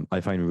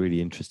I find it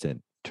really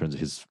interesting in terms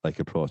of his like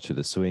approach to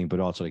the swing, but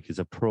also like his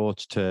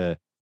approach to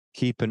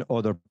keeping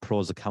other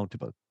pros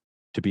accountable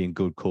to being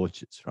good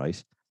coaches,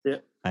 right? Yeah.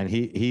 And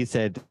he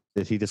said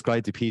that he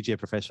described the PGA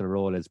professional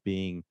role as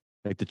being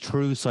like the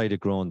true side of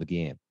growing the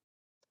game.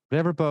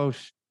 Whatever about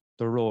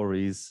the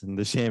Rorys and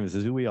the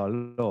Seamuses, who we all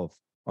love,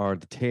 or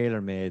the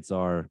TaylorMades,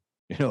 or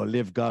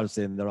Live Golf,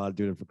 saying they're all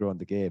doing it for growing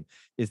the game.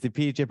 It's the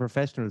PGA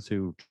professionals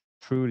who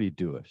truly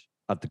do it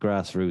at the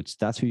grassroots.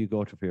 That's who you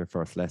go to for your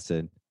first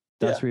lesson.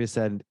 That's where you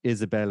send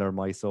Isabel or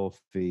my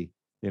Sophie,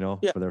 for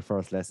their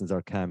first lessons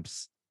or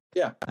camps.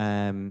 Yeah.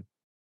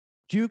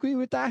 Do you agree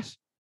with that?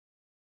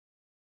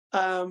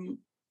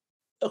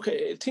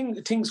 Okay,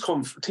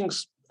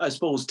 things. I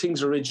suppose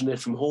things originate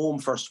from home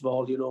first of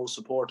all.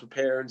 Support of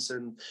parents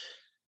and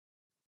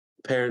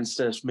parents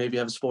that maybe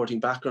have a sporting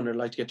background and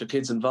like to get their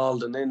kids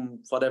involved, and then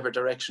whatever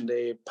direction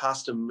they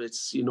pass them,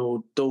 it's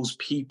those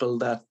people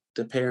that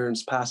the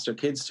parents pass their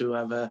kids to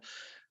have a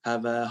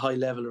high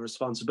level of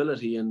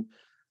responsibility. And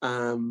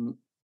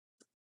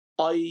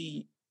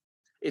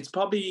it's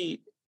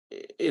probably,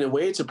 in a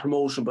way, it's a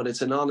promotion, but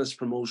it's an honest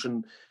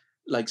promotion.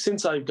 Like,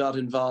 since I've got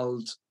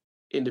involved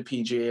in the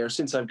PGA, or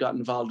since I've got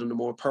involved on a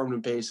more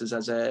permanent basis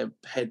as a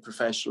head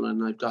professional,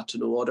 and I've got to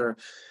know other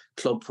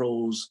club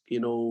pros,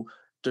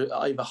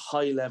 I have a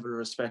high level of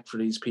respect for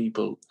these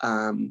people,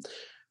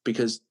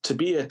 because to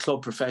be a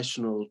club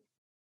professional,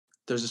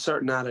 there's a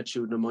certain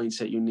attitude and a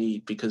mindset you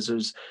need, because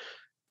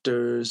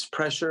there's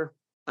pressure,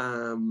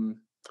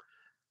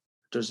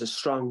 there's a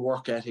strong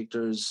work ethic,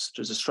 there's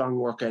a strong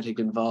work ethic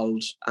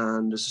involved,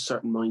 and there's a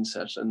certain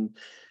mindset. And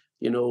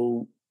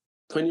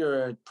when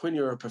you're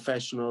a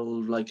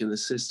professional, like an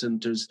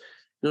assistant, there's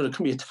there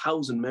can be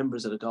 1,000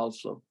 members at a golf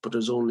club, but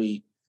there's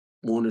only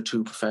 1 or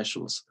 2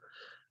 professionals.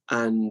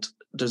 And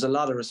there's a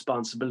lot of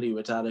responsibility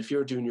with that. If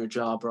you're doing your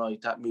job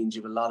right, that means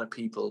you have a lot of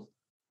people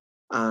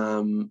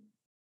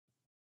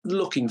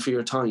looking for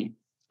your time.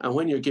 And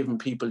when you're giving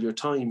people your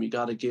time, you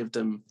got to give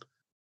them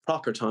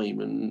proper time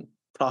and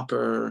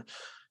proper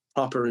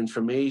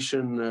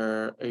information,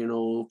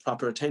 or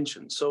proper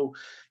attention. So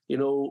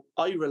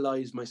I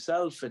realize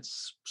myself,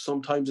 it's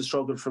sometimes a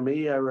struggle for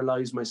me. I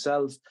realize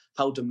myself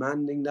how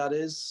demanding that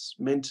is,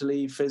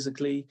 mentally,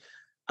 physically.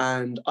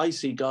 And I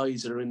see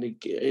guys that are in the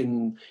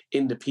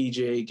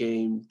PGA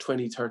game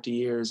 20, 30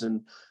 years,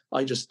 and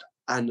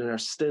are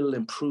still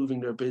improving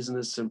their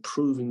business,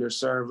 improving their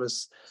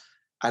service.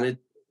 And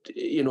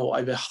I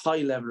have a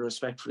high level of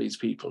respect for these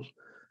people.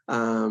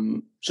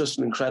 Just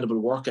an incredible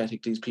work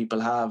ethic these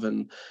people have.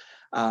 And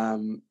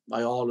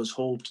I always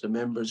hope the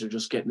members are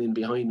just getting in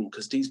behind them,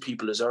 because these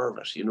people deserve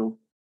it,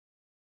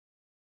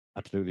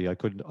 Absolutely. I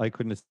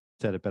couldn't have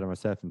said it better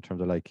myself, in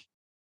terms of, like,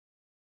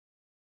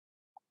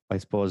 I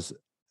suppose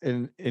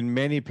in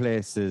many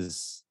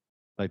places,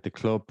 like, the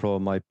club pro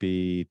might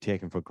be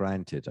taken for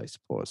granted, I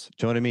suppose.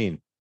 Do you know what I mean?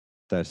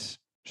 That's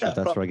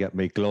where I get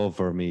my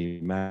glove or my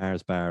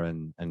Mars bar,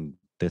 and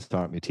they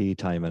start my tea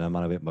time, and I'm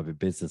on a bit of my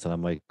business, and I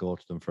might go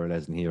to them for a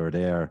lesson here or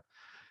there.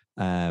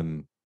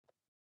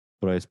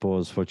 But I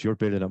suppose what you're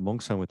building at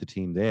Monkstown with the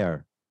team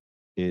there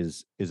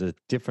is a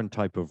different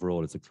type of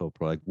role as a club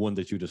pro. Like, one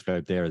that you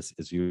described there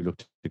is you look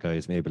to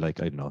guys maybe like,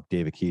 I don't know,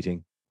 David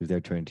Keating, who's there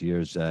 20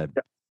 years,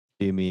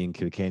 Jimmy and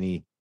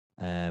Kilkenny.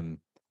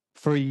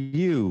 For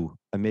you,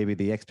 and maybe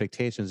the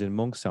expectations in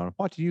Monkstown,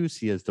 what do you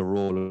see as the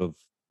role of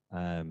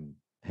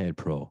head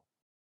pro?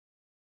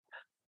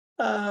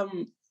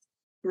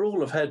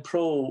 Role of head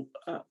pro.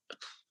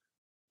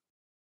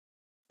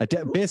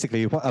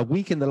 Basically, a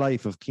week in the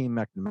life of Cian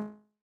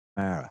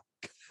McNamara.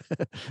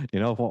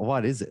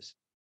 What is it?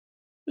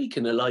 Week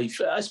in the life.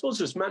 I suppose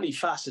there's many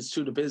facets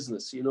to the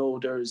business.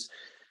 There's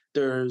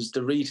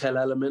the retail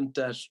element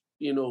that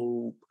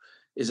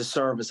is a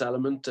service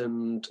element,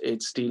 and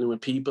it's dealing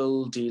with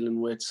people, dealing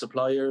with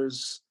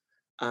suppliers.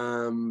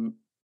 I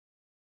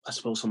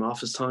suppose some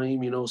office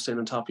time, staying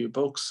on top of your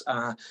books.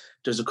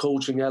 There's a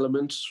coaching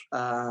element.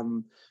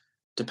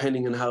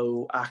 Depending on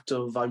how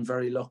active, I'm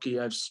very lucky.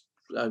 I've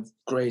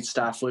great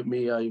staff with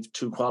me. I have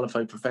 2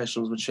 qualified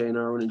professionals with Shane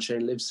Irwin and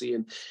Shane Livesey,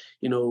 and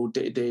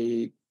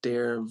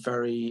they're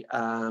very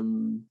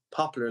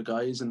popular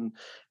guys, and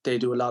they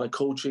do a lot of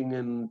coaching,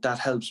 and that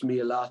helps me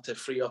a lot to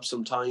free up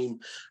some time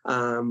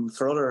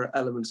for other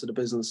elements of the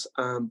business.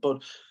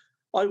 But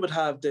I would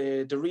have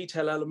the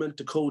retail element,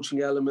 the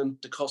coaching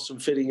element, the custom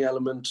fitting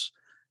element,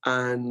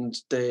 And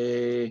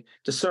the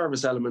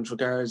service element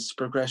regards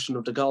progression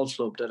of the golf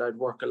club, that I'd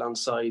work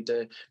alongside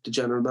the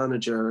general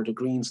manager, or the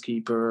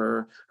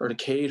greenskeeper, or the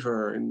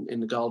caterer in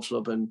the golf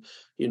club, and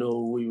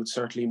we would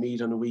certainly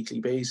meet on a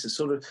weekly basis.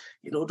 So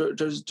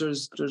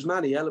there's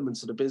many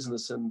elements of the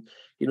business, and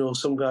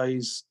some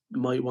guys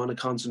might want to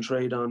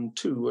concentrate on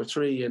 2 or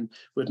 3, and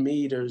with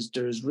me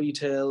there's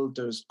retail,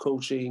 there's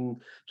coaching,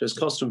 there's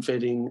custom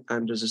fitting,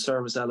 and there's a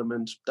service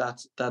element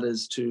that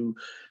is to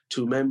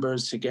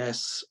members, to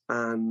guests,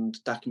 and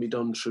that can be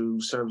done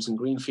through servicing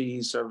green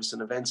fees, servicing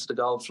events at the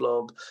golf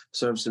club,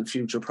 servicing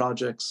future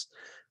projects.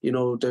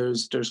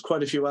 There's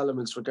quite a few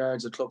elements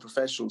regards the club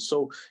professionals.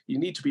 So you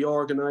need to be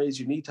organised,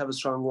 you need to have a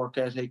strong work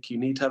ethic, you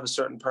need to have a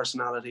certain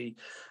personality,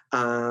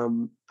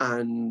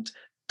 and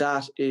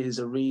that is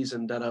a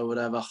reason that I would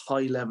have a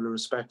high level of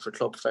respect for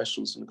club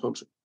professionals in the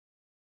country.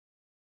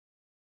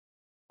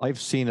 I've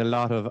seen a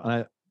lot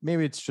of,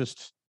 maybe it's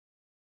just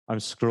I'm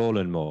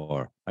scrolling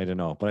more, I don't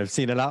know, but I've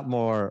seen a lot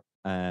more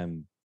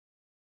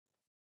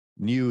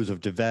news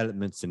of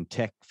developments in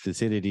tech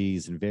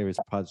facilities and various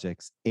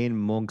projects in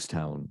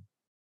Monkstown.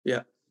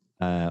 Yeah.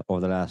 Over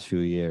the last few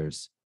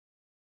years.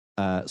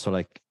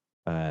 So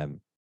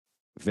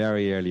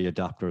very early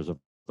adopters of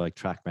like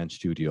Trackman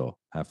Studio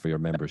for your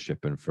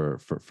membership and for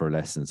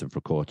lessons and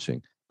for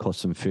coaching,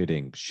 custom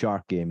fitting,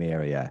 shark game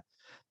area.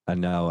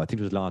 And now I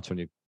think it was launched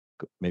only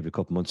maybe a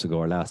couple months ago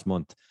or last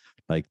month,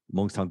 like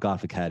Monkstown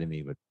Golf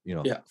Academy with,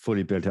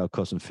 fully built out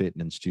custom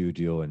fitting and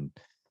studio. And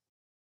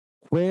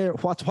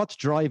what's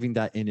driving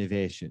that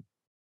innovation?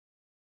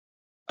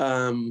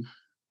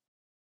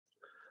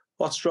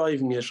 What's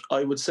driving it?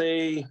 I would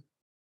say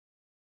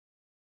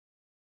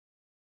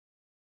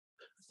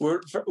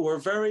we're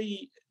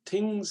very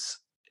things.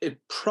 It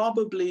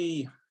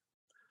probably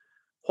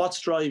what's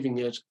driving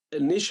it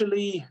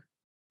initially.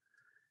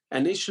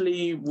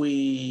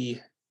 We've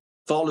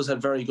always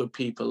had very good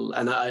people,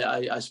 and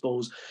I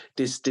suppose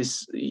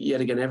this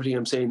yet again, everything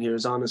I'm saying here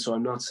is honest. So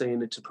I'm not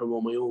saying it to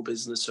promote my own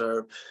business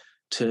or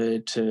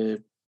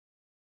to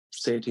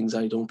say things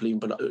I don't believe.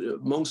 But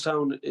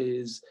Monkstown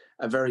is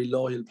a very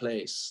loyal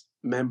place.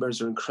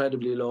 Members are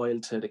incredibly loyal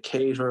to the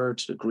caterer,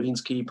 to the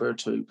greenskeeper,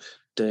 to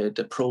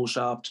the pro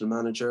shop, to the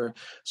manager.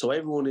 So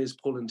everyone is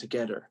pulling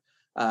together.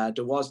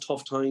 There was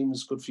tough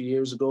times a good few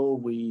years ago.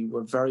 We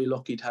were very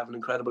lucky to have an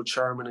incredible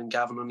chairman in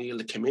Gavin O'Neill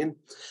that came in.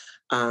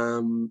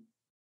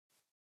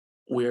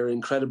 We're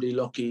incredibly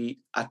lucky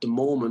at the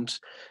moment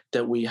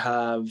that we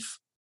have,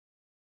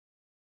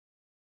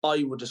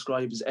 I would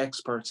describe as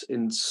experts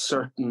in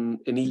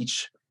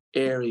each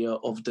area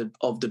of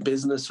the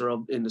business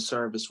or in the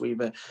service. We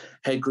have a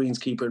head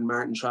greenskeeper in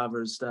Martin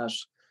Travers that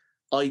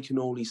I can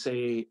only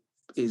say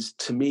is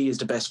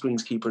the best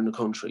greenskeeper in the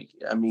country.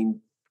 I mean,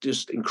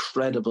 just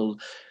incredible.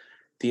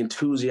 The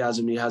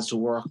enthusiasm he has to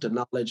work, the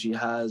knowledge he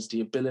has,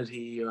 the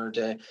ability or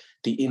the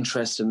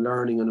interest in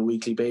learning on a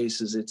weekly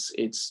basis, it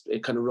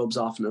kind of rubs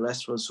off on the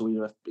rest of us. So we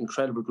have an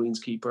incredible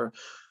greenskeeper.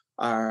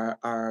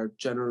 Our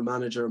general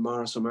manager,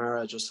 Morris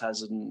O'Mara, just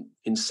has an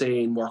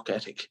insane work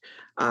ethic.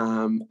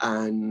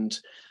 And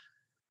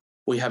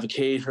we have a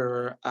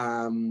caterer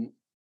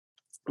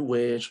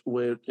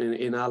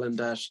in Alan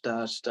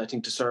that I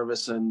think the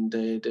service and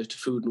the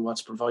food and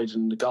what's provided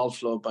in the golf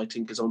club, I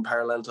think, is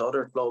unparalleled to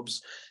other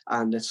clubs,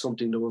 and it's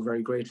something that we're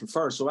very grateful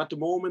for. So at the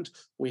moment,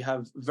 we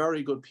have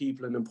very good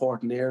people in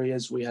important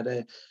areas. We had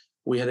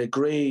a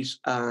great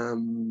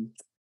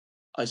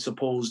I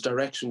suppose,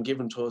 direction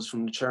given to us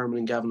from the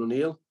chairman, Gavin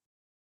O'Neill.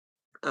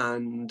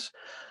 And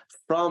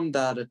from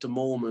that, at the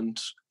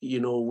moment,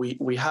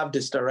 we have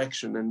this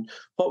direction. And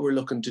what we're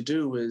looking to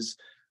do is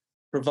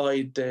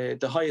provide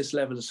the highest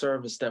level of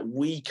service that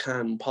we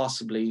can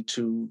possibly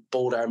to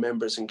both our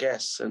members and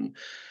guests. And,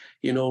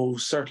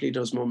 certainly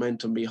there's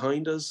momentum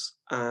behind us.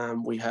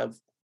 We have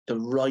the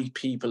right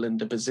people in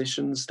the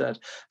positions that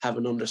have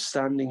an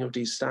understanding of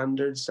these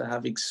standards, that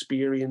have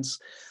experience,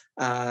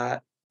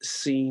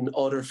 seen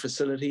other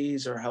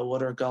facilities or how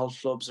other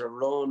golf clubs are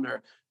run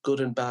or good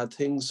and bad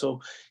things.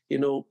 So,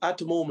 at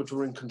the moment,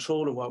 we're in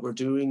control of what we're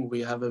doing.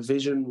 We have a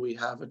vision, we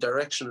have a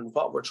direction in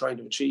what we're trying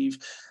to achieve.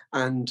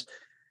 And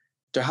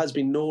there has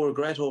been no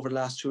regret over the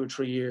last 2 or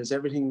 3 years.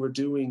 Everything we're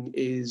doing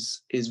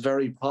is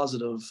very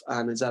positive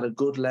and is at a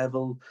good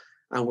level.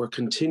 And we're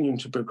continuing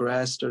to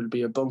progress. There'll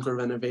be a bunker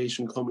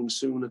renovation coming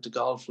soon at the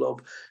golf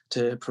club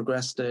to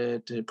progress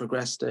the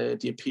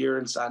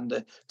appearance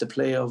and the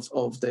play of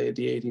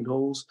the 18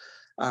 holes.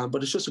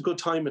 But it's just a good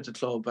time at the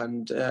club,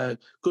 and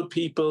good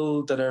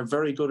people that are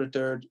very good at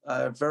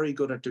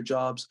their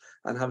jobs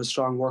and have a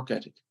strong work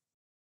ethic.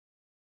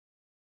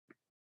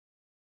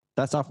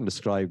 That's often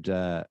described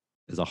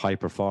as a high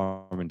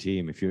performing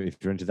team. If you're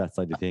into that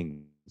side of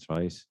things,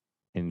 right?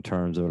 In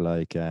terms of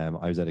I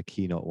was at a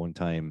keynote one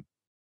time.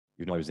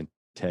 I was in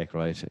tech,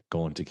 right?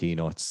 Going to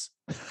keynotes.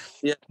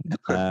 Yeah.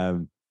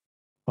 And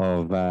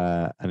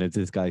it's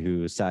this guy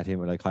who sat in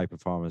with high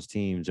performance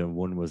teams, and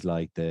one was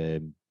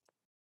the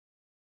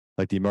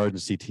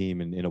emergency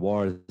team in a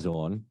war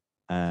zone,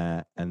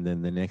 and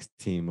then the next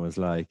team was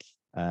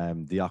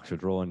the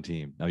Oxford rowing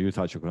team. Now, you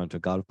thought you were going to a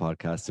golf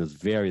podcast. There's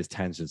various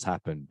tangents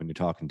happen when you're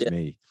talking to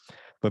me.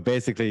 But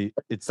basically,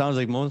 it sounds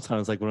like Monkstown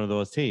is like one of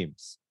those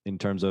teams in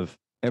terms of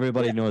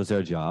everybody knows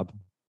their job.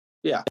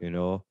 Yeah. You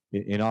know,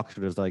 in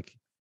Oxford, it's like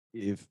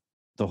if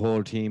the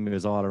whole team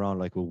is all around,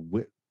 like,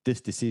 well,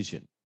 this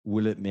decision,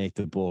 will it make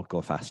the boat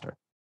go faster?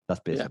 That's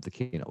basically what the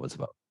keynote was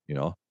about, you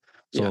know?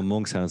 So in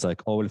Monkstown, it's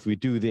like, oh, well, if we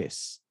do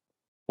this,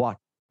 what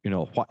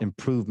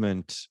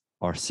improvement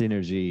or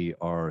synergy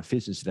or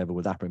efficiency level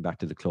will that bring back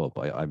to the club?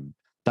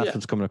 That's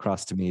what's coming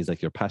across to me is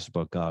like you're passionate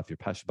about golf, you're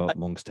passionate about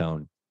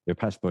Monkstown, you're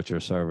passionate about your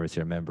servers,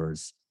 your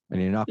members,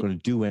 and you're not going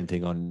to do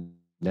anything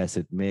unless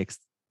it makes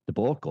the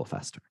boat go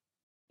faster.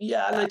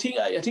 Yeah, and I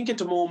think at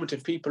the moment,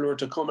 if people were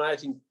to come, I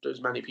think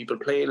there's many people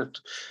playing at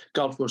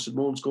golf course at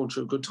the moment, going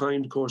through a good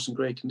time, the course in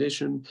great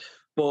condition,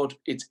 but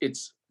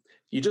it's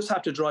you just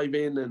have to drive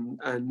in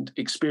and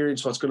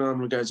experience what's going on in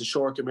regards to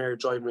Shoreham Area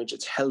driving range.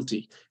 It's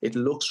healthy, it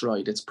looks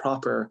right, it's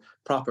proper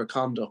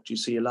conduct. You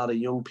see a lot of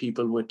young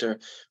people with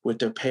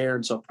their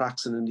parents up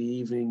practicing in the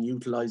evening,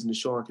 utilising the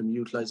Shoreham,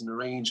 utilising the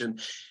range,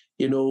 and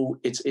you know,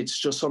 it's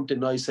just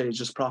something I say is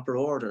just proper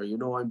order. You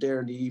know, I'm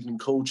there in the evening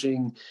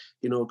coaching,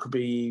 you know, could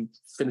be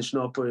finishing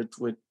up with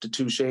the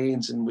two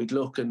Shanes, and we'd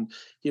look and,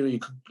 you know, you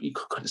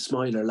could kind of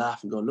smile or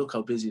laugh and go, look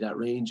how busy that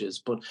range is.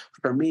 But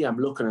for me, I'm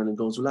looking at it and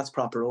goes, well, that's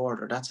proper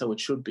order. That's how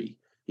it should be.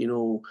 You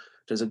know,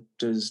 there's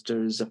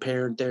a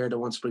parent there that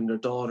wants to bring their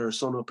daughter or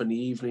son up in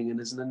the evening, and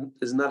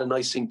isn't that a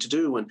nice thing to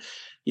do? And,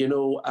 you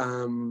know,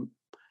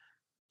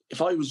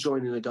 if I was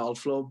joining a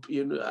golf club,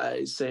 you know,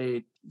 I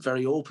say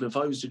very open, if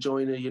I was to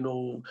join it, you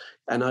know,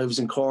 and I was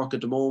in Cork at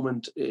the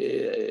moment,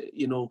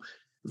 you know,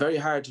 very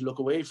hard to look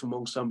away from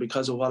Monkstown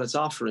because of what it's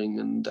offering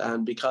and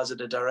because of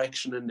the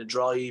direction and the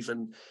drive,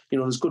 and, you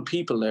know, there's good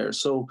people there.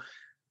 So,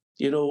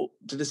 you know,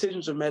 the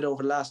decisions I've made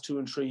over the last 2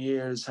 and 3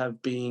 years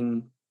have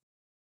been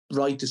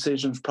right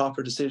decisions,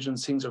 proper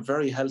decisions. Things are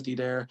very healthy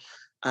there,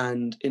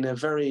 and in a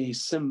very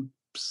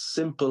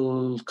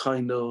simple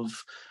kind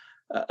of,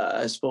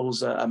 I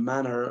suppose, a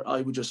manner,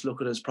 I would just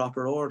look at it as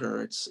proper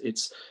order.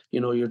 It's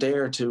you know, you're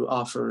there to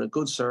offer a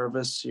good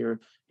service. You're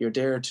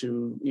there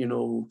to, you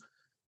know,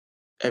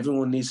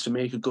 everyone needs to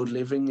make a good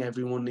living.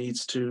 Everyone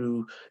needs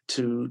to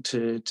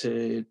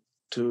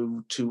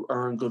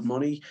earn good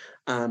money,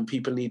 and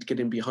people need to get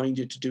in behind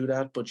you to do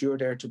that. But you're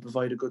there to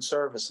provide a good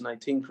service. And I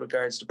think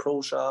regards to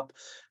Pro Shop,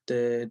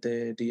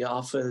 the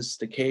office,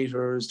 the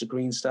caterers, the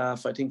green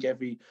staff, I think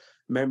every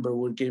member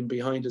would get in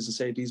behind us and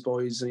say these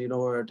boys, you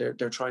know,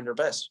 they're trying their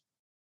best.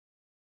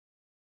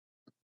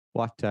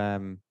 What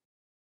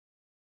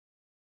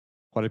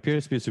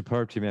appears to be a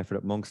superb team effort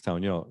at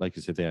Monkstown, you know, like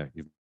you said there,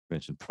 you've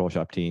mentioned Pro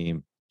Shop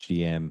team,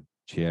 GM,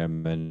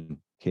 chairman,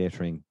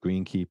 catering,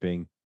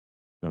 greenkeeping.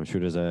 I'm sure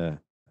there's a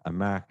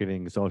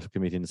marketing social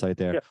committee inside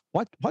there. Yeah.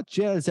 What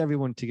gels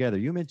everyone together?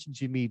 You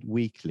mentioned you meet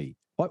weekly.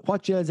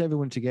 What gels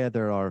everyone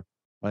together, or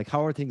like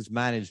how are things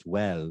managed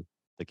well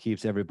that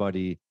keeps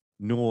everybody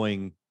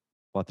knowing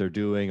what they're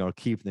doing or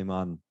keeping them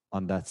on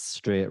that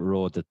straight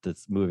road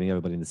that's moving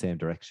everybody in the same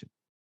direction?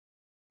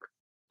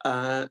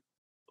 There's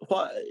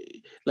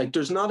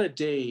not a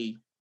day.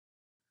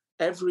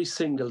 Every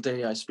single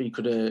day I speak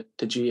with the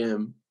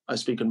GM, I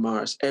speak with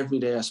Morris. Every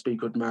day I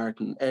speak with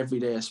Martin.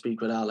 Every day I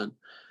speak with Alan.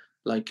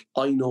 Like,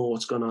 I know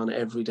what's going on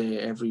every day,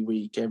 every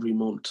week, every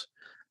month.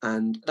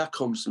 And that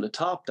comes from the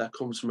top. That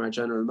comes from our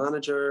general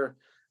manager.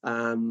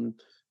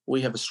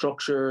 We have a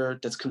structure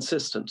that's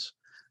consistent.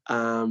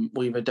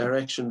 We have a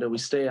direction that we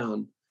stay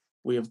on.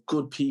 We have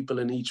good people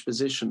in each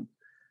position.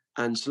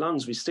 And so long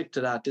as we stick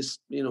to that, this,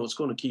 you know, it's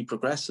going to keep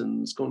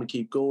progressing. It's going to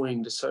keep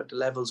going. The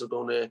levels are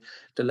going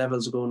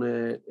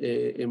to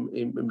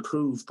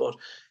improve. But,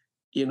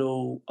 you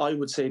know, I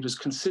would say there's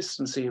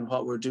consistency in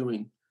what we're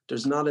doing.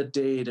 There's not a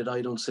day that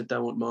I don't sit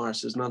down with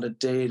Mars. There's not a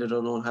day that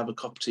I don't have a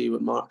cup of tea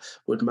with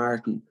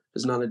Martin.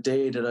 There's not a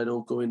day that I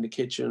don't go in the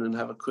kitchen and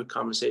have a quick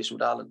conversation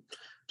with Alan.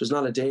 There's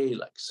not a day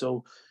like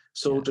so.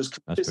 Yeah, there's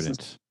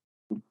consistency.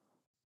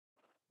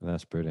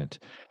 That's brilliant.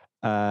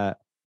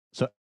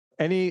 So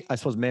any, I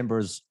suppose,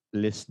 members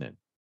listening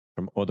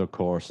from other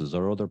courses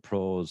or other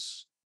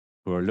pros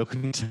who are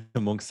looking to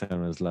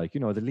Monkstown as like, you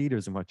know, the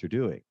leaders in what you're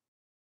doing.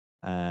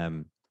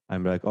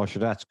 I'm like, oh, sure,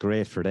 that's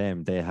great for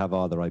them. They have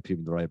all the right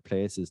people in the right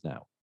places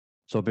now.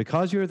 So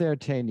because you're there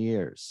 10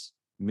 years,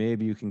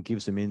 maybe you can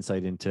give some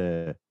insight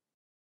into,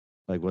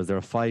 like, was there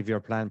a 5-year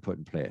plan put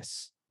in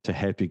place to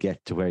help you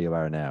get to where you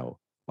are now?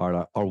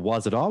 Or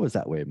was it always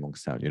that way in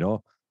Monkstown, you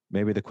know?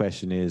 Maybe the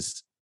question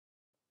is,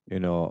 you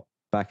know,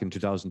 back in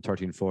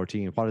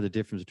 2013-14, what are the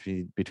differences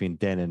between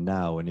then and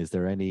now? And is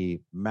there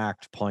any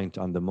marked point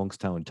on the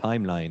Monkstown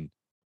timeline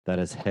that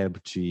has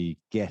helped you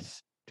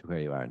get to where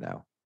you are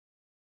now?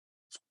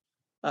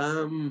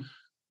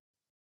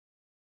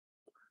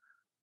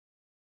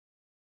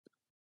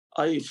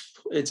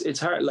 It's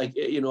hard, like,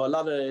 you know, a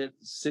lot of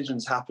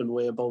decisions happen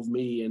way above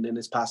me and then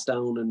it's passed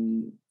down,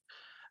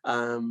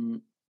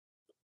 and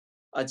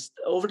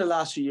over the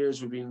last few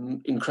years we've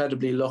been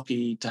incredibly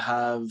lucky to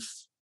have,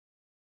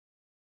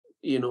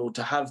 you know,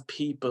 to have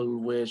people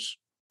with,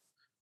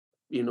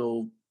 you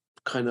know,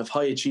 kind of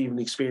high achieving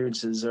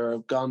experiences, or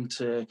have gone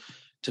to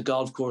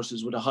golf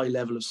courses with a high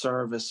level of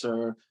service,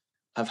 or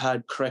have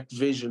had correct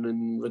vision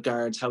in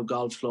regards how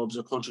golf clubs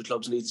or country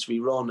clubs needs to be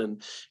run.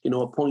 And,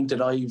 a point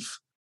that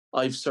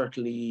I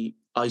certainly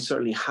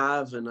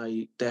have, and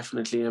I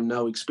definitely am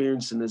now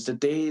experiencing, is the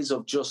days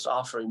of just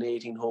offering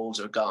 18 holes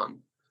are gone.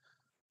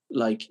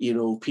 Like,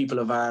 people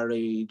of our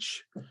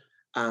age,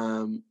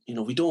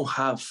 we don't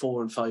have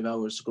 4 and 5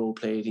 hours to go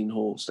play 18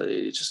 holes.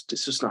 It's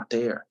just not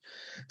there.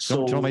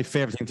 So, do you know my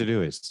favorite thing to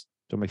do is?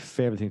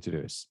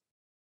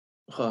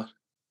 What?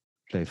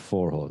 Play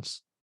 4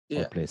 holes.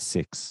 Yeah. Or play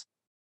 6.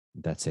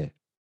 That's it.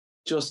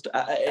 Just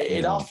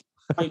it off.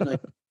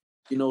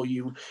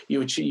 You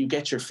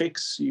get your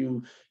fix.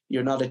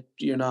 You're not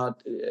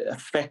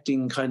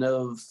affecting kind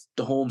of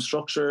the home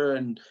structure,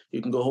 and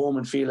you can go home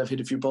and feel I've hit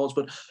a few balls.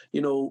 But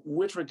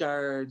with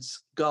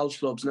regards golf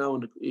clubs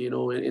now,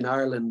 in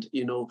Ireland,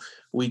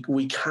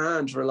 we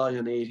can't rely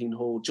on 18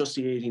 holes, just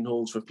the 18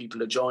 holes for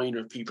people to join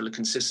or people to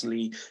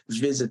consistently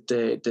visit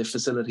the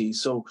facility.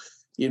 So,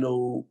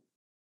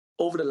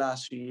 over the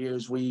last few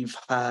years, we've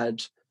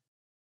had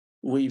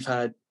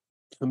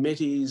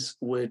committees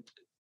with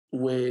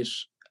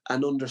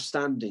an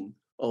understanding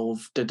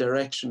of the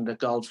direction that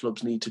golf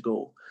clubs need to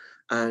go.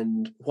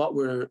 And what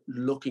we're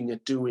looking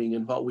at doing,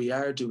 and what we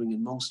are doing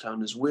in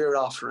Monkstown, is we're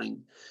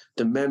offering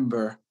the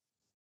member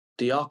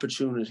the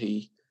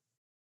opportunity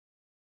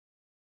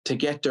to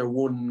get their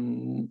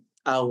 1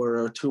 hour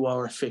or 2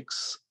 hour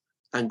fix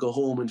and go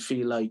home and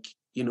feel like,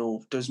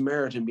 there's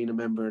merit in being a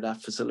member of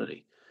that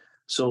facility.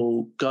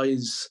 So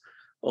guys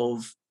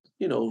of,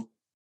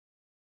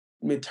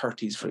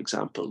 mid-30s, for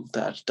example,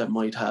 that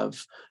might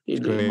have...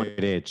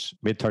 Great age.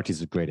 Mid-30s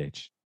is a great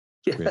age.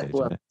 Yeah, great age,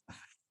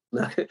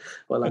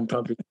 well, I'm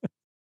probably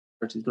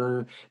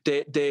 30s.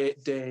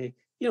 They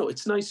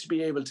it's nice to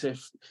be able to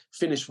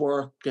finish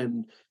work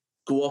and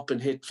go up and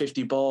hit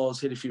 50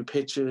 balls, hit a few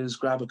pitches,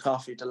 grab a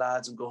coffee to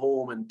lads and go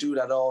home, and do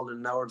that all in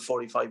an hour and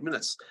 45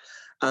 minutes.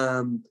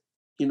 That's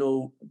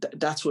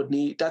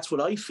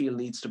what I feel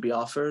needs to be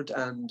offered,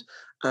 and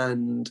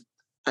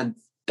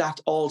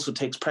that also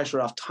takes pressure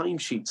off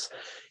timesheets.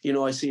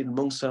 I see it in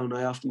Monkstown.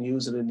 I often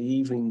use it in the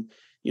evening.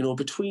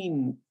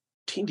 Between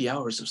the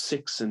hours of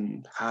 6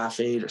 and half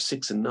 8 or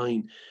 6 and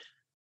 9,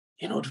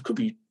 there could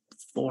be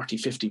 40,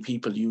 50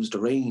 people use the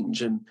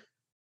range. And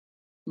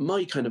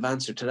my kind of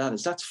answer to that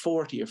is that's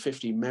 40 or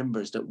 50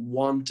 members that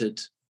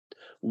wanted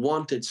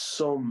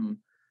some,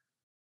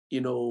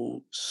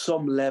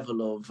 some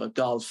level of a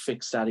golf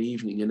fix that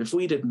evening. And if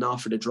we didn't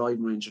offer the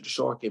driving range or the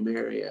short game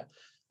area,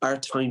 our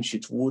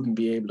timesheets wouldn't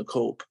be able to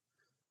cope.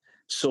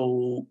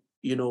 So,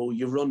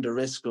 you run the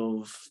risk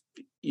of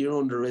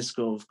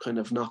kind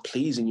of not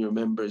pleasing your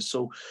members.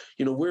 So,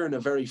 we're in a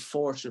very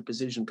fortunate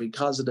position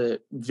because of the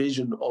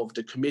vision of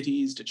the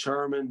committees, the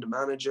chairman, the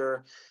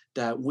manager,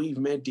 that we've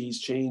made these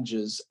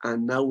changes,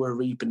 and now we're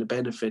reaping the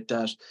benefit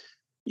that,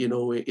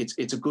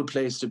 it's a good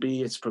place to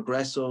be. It's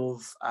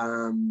progressive.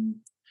 I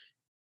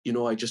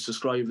just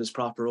described it as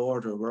proper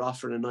order. We're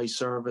offering a nice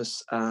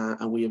service,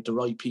 and we have the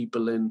right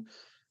people in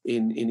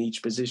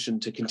each position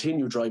to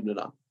continue driving it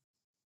on.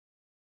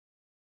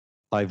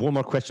 I have one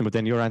more question, but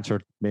then your answer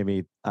made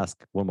me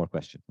ask one more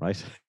question,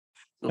 right?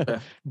 Okay.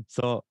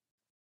 So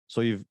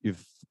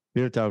you've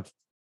built out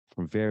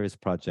from various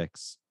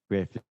projects,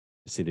 great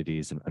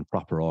facilities and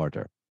proper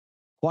order.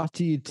 What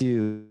do you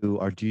do,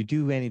 or do you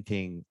do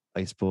anything,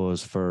 I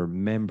suppose, for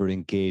member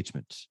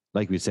engagement?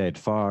 Like we said,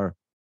 I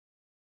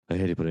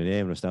hate to put a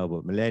name on us now,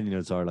 but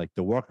millennials are like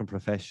the working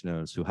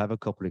professionals who have a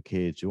couple of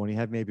kids, who only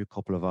have maybe a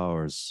couple of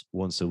hours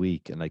once a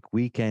week, and like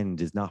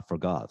weekend is not for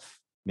golf.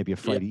 Maybe a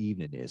Friday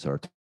evening is, or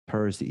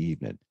Thursday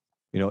evening.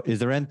 Is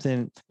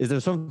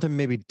there something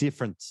maybe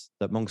different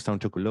that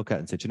Monkstown took a look at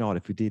and said, what,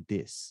 if we did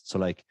this? So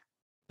like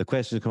the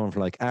question is coming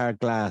from like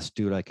Glass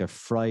do like a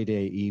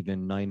Friday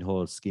evening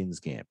 9-hole skins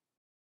game.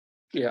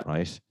 Yeah.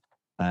 Right.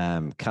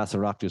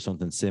 Castle Rock do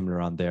something similar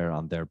on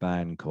their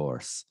band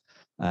course.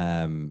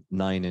 9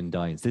 and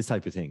dines, this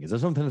type of thing. Is there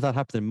something that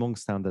happens in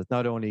Monkstown that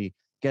not only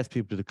gets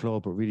people to the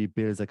club, but really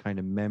builds a kind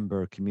of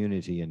member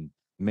community, and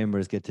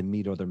members get to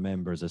meet other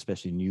members,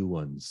 especially new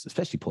ones,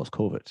 especially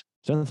post-COVID?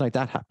 Something like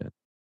that happening?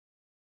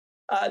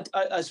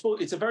 I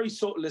suppose it's a very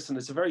social.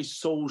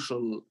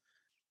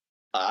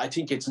 I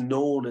think it's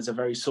known as a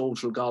very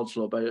social golf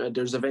club.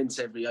 There's events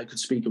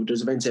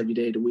there's events every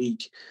day of the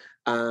week.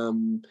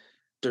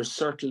 There's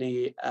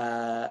certainly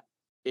a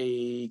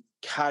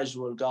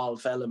casual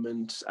golf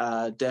element,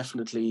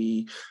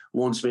 definitely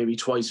once, maybe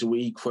twice a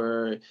week,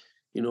 where,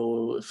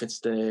 if it's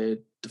the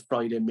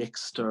Friday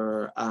mixed,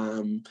 or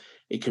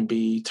it can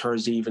be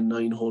Thursday even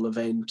 9-hole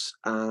event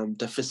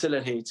that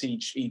facilitates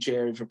each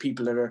area for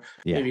people that are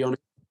maybe only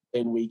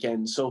in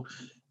weekends. So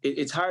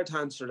it's hard to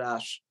answer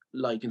that,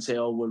 like, and say,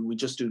 oh, well, we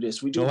just do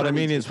this. We do. No, what I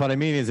mean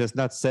is it's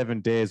not 7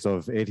 days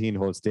of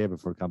 18-hole stable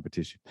for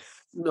competition.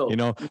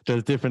 No,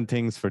 there's different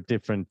things for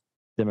different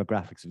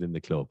demographics within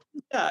the club.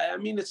 Yeah, I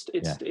mean, it's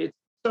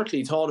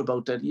certainly thought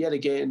about that. Yet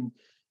again,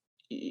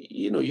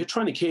 you're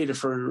trying to cater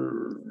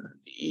for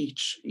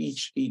each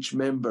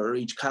member,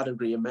 each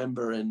category of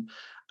member, and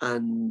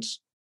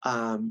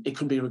it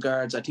can be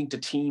regards. I think the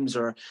teams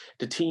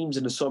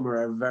in the summer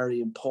are a very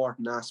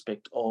important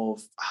aspect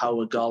of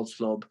how a golf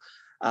club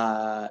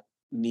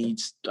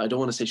needs. I don't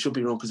want to say should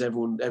be run, because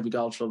every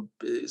golf club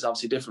is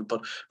obviously different,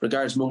 but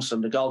regards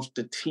Monkstown,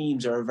 the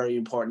teams are a very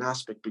important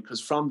aspect, because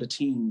from the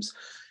teams,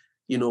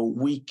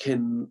 we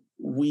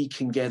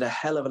can get a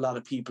hell of a lot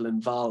of people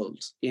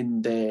involved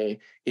in the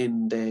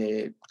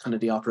kind of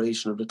the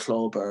operation of the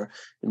club, or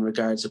in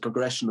regards to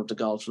progression of the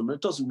golf club.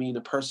 It doesn't mean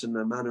a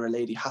man or a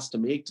lady has to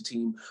make the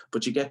team,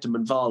 but you get them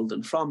involved.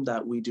 And from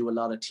that, we do a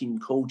lot of team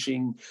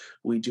coaching.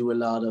 We do a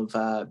lot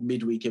of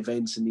midweek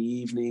events in the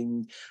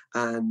evening,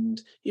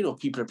 and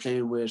people are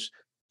playing with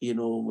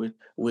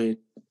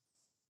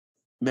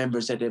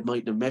members that they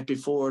might have met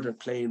before. They're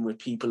playing with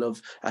people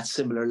at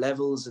similar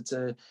levels. It's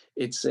a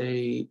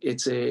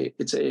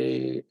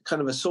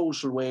kind of a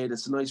social way.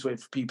 That's a nice way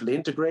for people to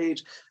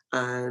integrate,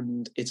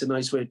 and it's a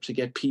nice way to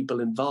get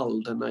people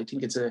involved. And I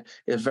think it's a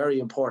very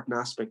important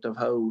aspect of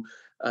how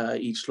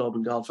each club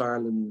in Golf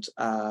Ireland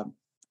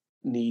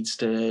needs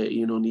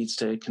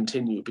to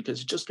continue, because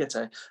it just gets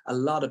a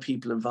lot of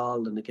people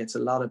involved, and it gets a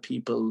lot of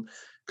people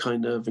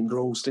kind of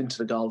engrossed into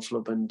the golf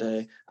club and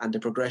the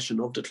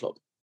progression of the club.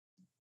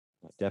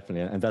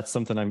 Definitely, and that's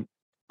something I'm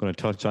going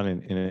to touch on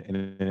in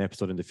an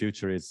episode in the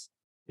future. Is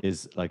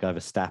like, I have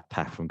a stat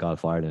pack from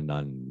Golf Ireland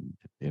on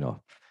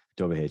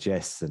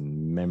WHS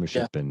and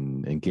membership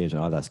and engagement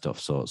and all that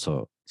stuff.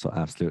 So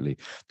absolutely.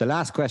 The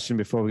last question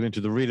before we go into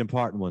the real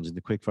important ones in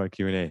the quickfire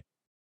Q&A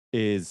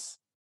is,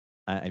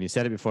 and you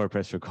said it before I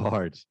press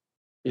record,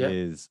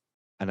 it's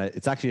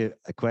actually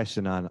a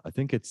question on, I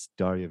think it's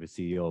Diary of a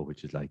CEO,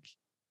 which is like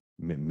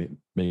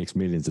makes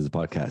millions as a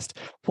podcast.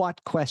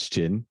 What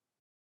question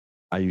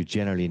are you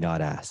generally not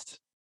asked?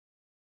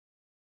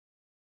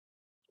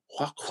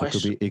 What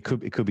question? So it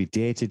could be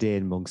day to day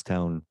in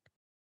Monkstown.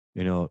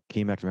 Cian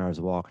McNamara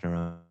is walking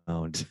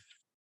around.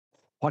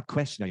 What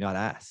question are you not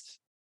asked?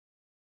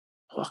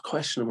 What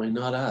question am I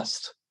not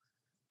asked?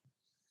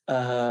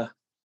 What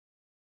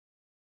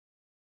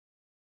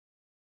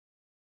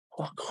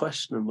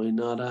question am I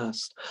not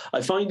asked?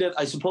 I find it.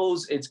 I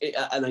suppose it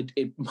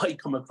might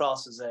come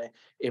across as a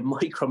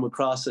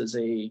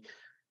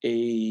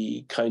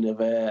kind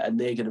of a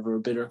negative or a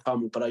bitter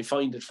comment, but I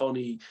find it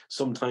funny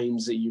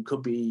sometimes that you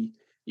could be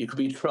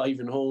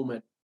driving home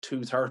at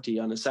 2:30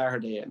 on a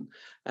Saturday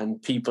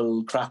and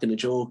people cracking a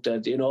joke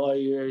that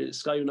you're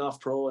skiving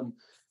off pro, and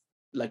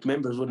like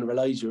members wouldn't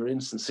realise you're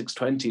instant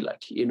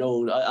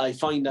 620. I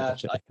find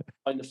that I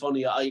find it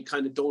funny. I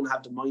kind of don't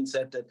have the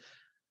mindset that.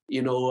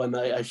 And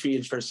I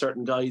feel for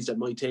certain guys that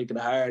might take it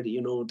hard,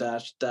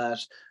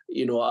 that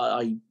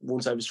I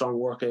once I have a strong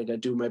work ethic, I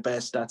do my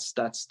best.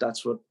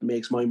 That's what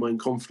makes my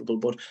mind comfortable.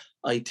 But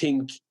I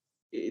think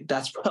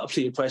that's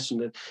probably a question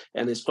that,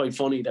 and it's quite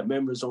funny that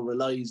members don't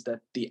realise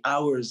that the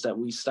hours that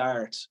we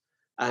start,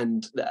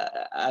 and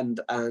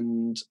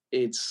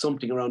it's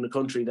something around the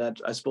country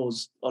that I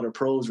suppose other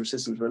pros or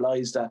assistants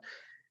realise that.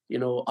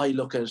 I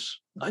look at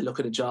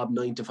a job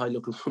 9 to 5. I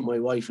look at my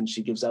wife, and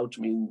she gives out to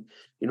me,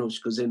 and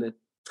she goes in at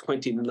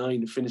 20 to 9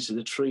 and finishes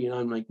at 3, and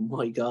I'm like,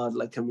 my God,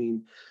 club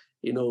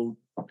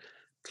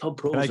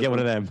pros. Can I get one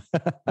of them?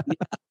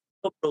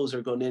 Club pros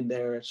are going in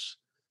there at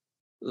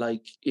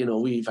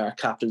we've our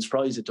captain's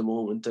prize at the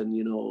moment, and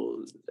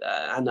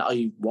and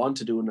I want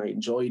to do it and I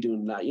enjoy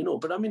doing that,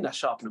 but I'm in that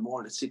shop in the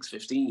morning at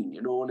 6:15,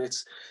 and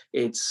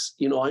it's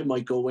I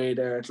might go away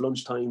there at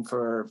lunchtime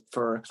for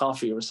a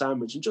coffee or a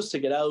sandwich, and just to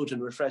get out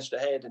and refresh the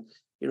head. And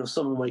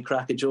someone might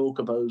crack a joke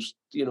about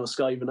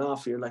skiving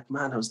off. You're like,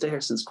 man, I was there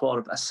since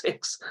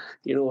 6:15.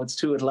 It's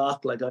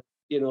 2:00.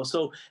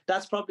 So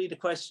that's probably the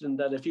question,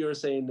 that if you're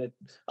saying that,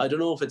 I don't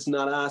know if it's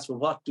not asked, but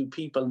what do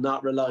people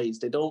not realise?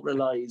 They don't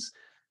realise.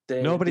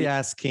 Nobody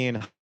asks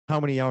Cian, how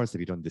many hours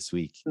have you done this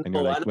week? And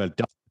you're like, well,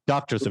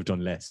 doctors have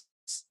done less.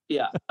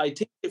 Yeah, I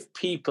think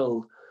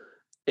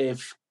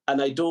and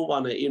I don't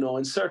want to,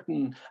 in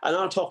certain, and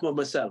I'm talking about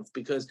myself,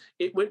 because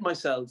with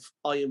myself,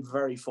 I am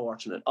very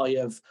fortunate. I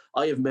have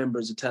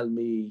members that tell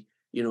me,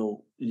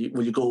 will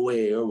you go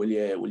away, or will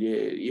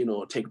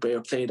you take a break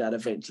or play that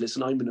event?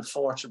 Listen, I'm in a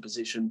fortunate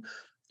position.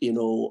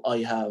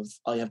 I have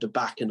the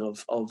backing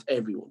of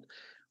everyone.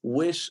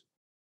 With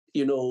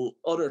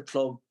other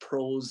club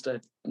pros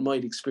that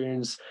might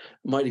experience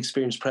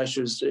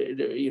pressures,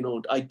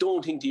 I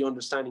don't think the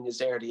understanding is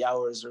there. The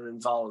hours are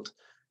involved.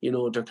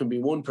 There can be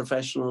one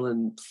professional,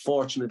 and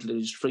fortunately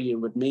there's 3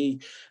 with me,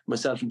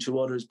 myself and 2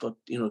 others, but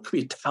it could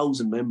be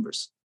 1,000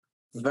 members.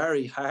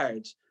 Very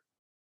hard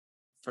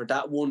for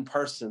that one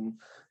person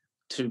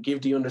to give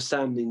the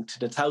understanding to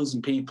the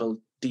 1,000 people,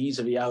 these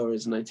are the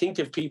hours. And I think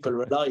if people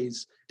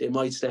realise, they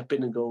might step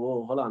in and go,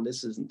 oh, hold on,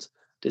 this isn't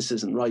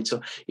right.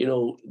 So,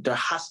 there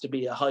has to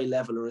be a high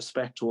level of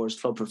respect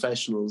towards club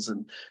professionals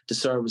and the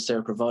service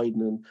they're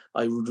providing. And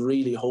I would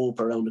really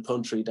hope around the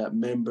country that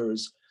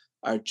members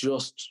are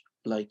just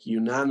like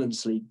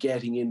unanimously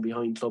getting in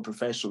behind club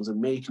professionals and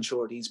making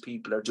sure these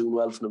people are doing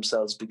well for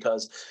themselves,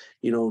 because,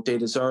 you know, they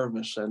deserve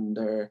it, and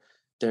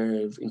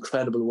they're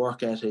incredible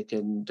work ethic,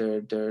 and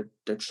they're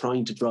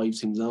trying to drive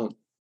things on.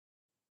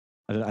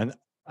 And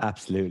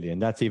absolutely,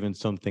 and that's even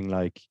something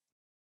like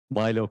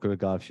my local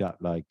golf shop,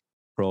 like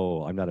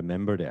Pro. I'm not a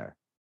member there.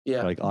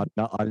 Yeah. Like I'll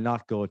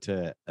not go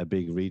to a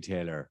big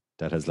retailer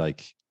that has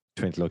like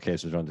 20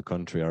 locations around the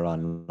country or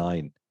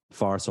online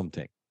for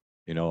something.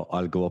 You know,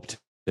 I'll go up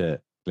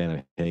to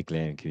Glenn, hey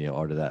Glenn, can you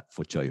order that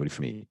foot joy hoodie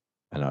for me?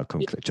 And I'll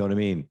come. Do you know what I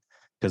mean?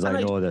 Because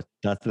I know that's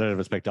the level of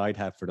respect I'd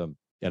have for them.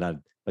 And I'd,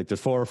 like,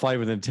 there's 4 or 5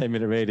 within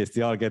 10-minute radius.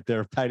 They all get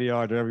their paddy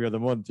order every other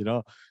month. You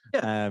know,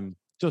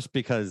 just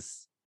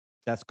because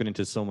that's going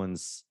into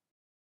someone's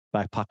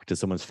back pocket to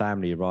someone's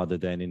family rather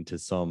than into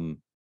some,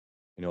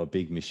 you know, a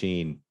big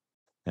machine,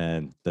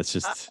 and that's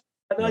just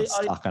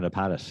stock on a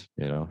pallet.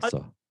 You know,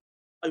 so.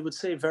 I would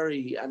say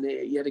very, and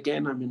yet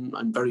again,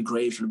 I'm very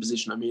grateful for the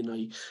position I'm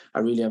in. I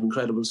really have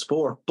incredible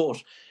support, but,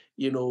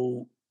 you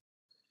know,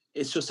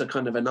 it's just a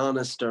kind of an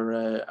honest, or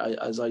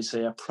as I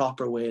say, a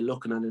proper way of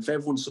looking at it. If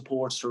everyone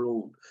supports their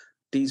own,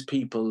 these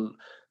people,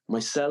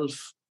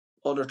 myself,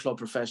 other club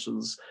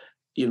professionals,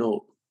 you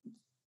know,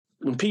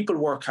 when people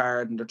work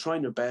hard and they're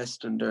trying their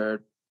best and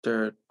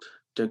they're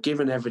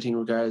giving everything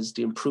regards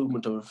the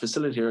improvement of a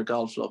facility or a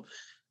golf club,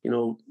 you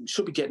know,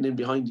 should be getting in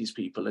behind these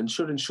people and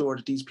should ensure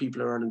that these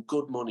people are earning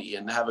good money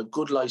and have a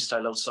good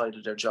lifestyle outside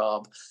of their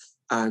job.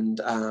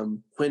 And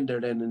when they're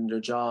then in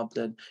their job,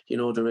 then, you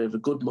know, they have a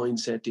good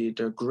mindset.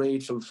 They're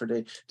grateful for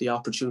the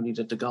opportunity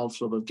that the golf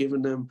club have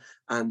given them.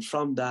 And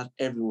from that,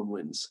 everyone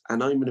wins.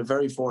 And I'm in a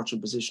very fortunate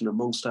position in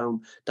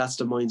Monkstown. That's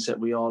the mindset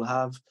we all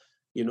have.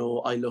 You know,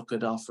 I look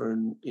at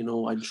offering, you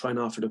know, I'm trying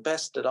to offer the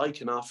best that I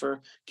can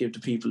offer, give the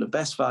people the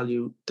best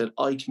value that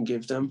I can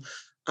give them.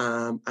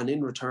 And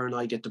in return,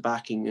 I get the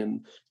backing,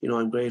 and, you know,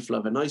 I'm grateful. I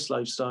have a nice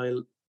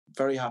lifestyle,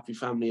 very happy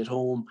family at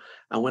home.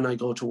 And when I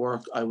go to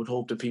work, I would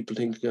hope that people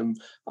think I'm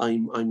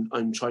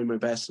trying my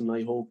best, and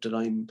I hope that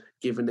I'm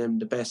giving them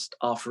the best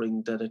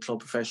offering that a club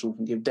professional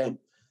can give them.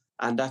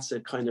 And that's a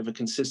kind of a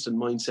consistent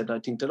mindset I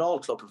think that all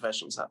club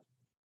professionals have.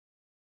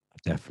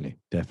 Definitely.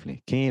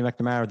 Cian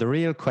McNamara, the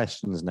real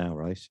questions now,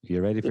 right? Are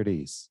you ready for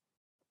these?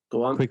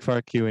 Go on. Quick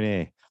fire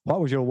Q&A. What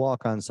would your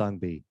walk-on song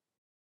be?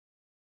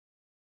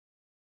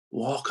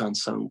 Walk-on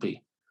song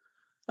be?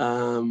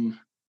 Some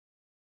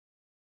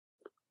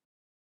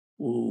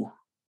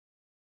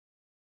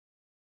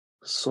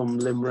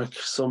Limerick,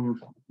 some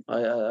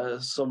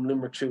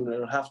Limerick tune. It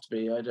would have to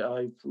be.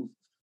 I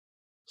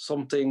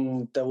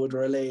something that would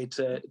relate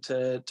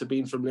to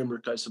being from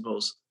Limerick, I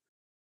suppose.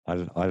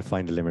 I'll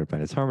find a Limerick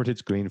band. It's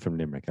Hermitage Green from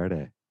Limerick, are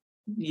they?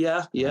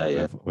 Yeah.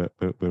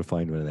 We'll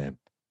find one of them.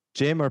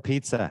 Gym or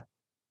pizza?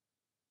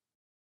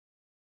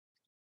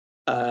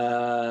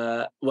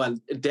 Well,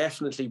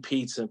 definitely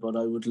pizza, but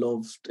I would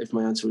love if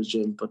my answer was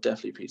gym, but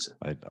definitely pizza.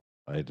 I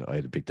had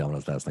a big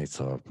Domino's last night,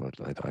 so but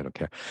I don't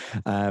care.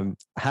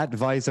 Hat,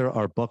 visor,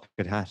 or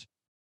bucket hat?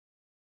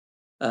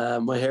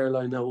 My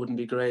hairline now wouldn't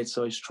be great,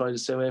 so I should try to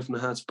stay away from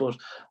the hats, but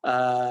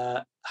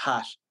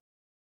hat.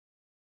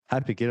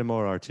 Happy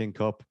Gilmore or Tin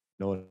Cup?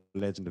 No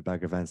legend of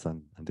Bagger Vance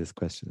on this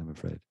question, I'm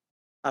afraid.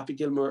 Happy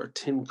Gilmore or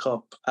Tin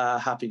Cup?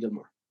 Happy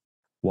Gilmore.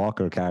 Walk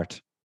or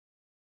cart?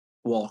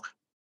 Walk.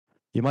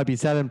 You might be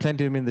selling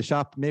plenty of them in the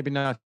shop, maybe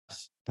not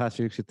past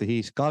few weeks with the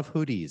heat. Golf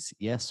hoodies,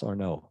 yes or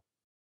no?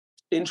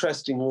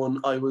 Interesting one.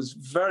 I was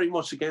very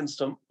much against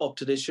them up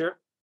to this year.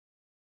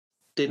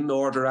 Didn't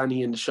order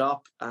any in the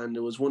shop, and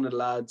it was one of the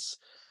lads,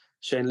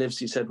 Shane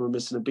Livesey, said, we're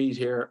missing a beat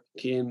here.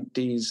 Cian,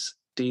 these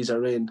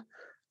are in.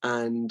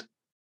 And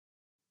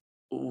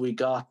we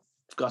got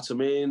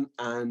some in,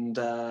 and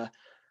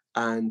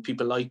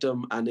people liked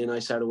them, and then I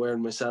started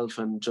wearing myself,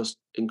 and just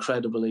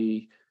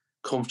incredibly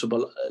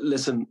comfortable.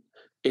 Listen,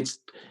 it's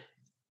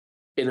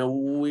in a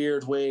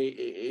weird way,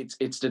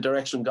 it's the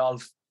direction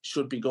golf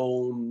should be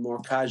going: more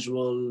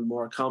casual,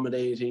 more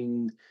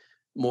accommodating,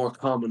 more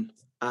common.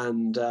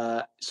 And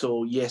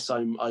so yes,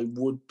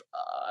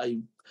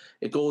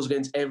 it goes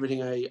against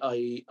everything I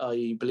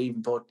believe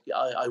in, but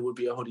I would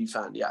be a hoodie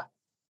fan. Yeah.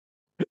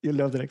 You'll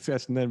love the next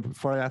question then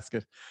before I ask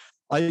it.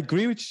 I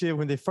agree with you.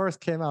 When they first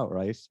came out,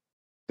 right?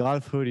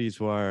 Golf hoodies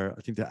were,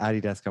 I think the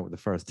Adidas got with the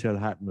first. Till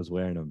Hatton was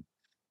wearing them.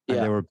 And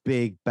they were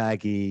big,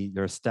 baggy,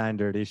 your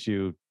standard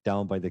issue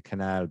down by the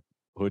canal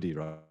hoodie,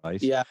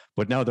 right? Yeah.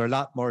 But now they're a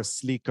lot more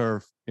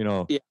sleeker, you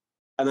know,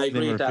 and I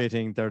agree with that.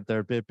 fitting. They're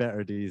a bit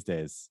better these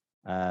days.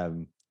 I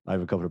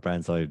have a couple of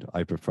brands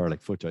I prefer,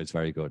 like FootJoy is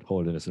very good.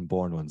 Holderness and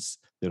Born ones,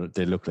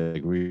 they look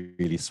like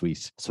really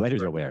sweet.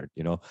 Sweaters are weird,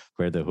 you know,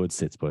 where the hood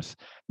sits. But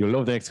you'll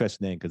love the next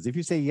question then, because if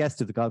you say yes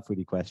to the golf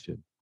hoodie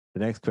question, the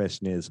next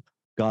question is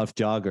golf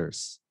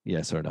joggers,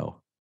 yes or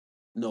no?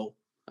 No,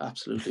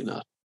 absolutely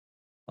not.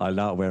 I'll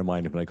not wear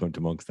mine when I come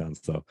to Monkstown.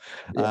 So,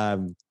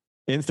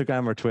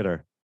 Instagram or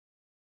Twitter?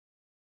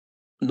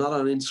 Not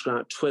on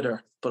Instagram,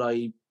 Twitter, but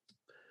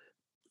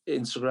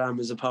Instagram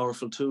is a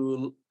powerful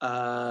tool.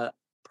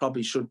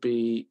 Probably should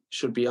be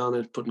on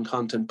it, putting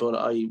content, but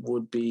I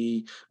would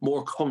be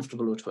more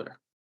comfortable with Twitter.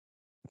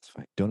 That's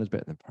fine. Done is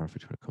better than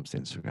perfect when it comes to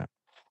Instagram.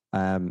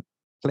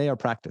 Play or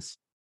practice?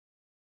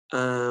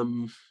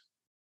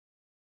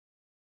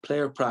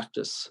 Player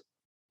practice.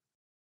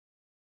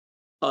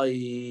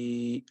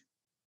 I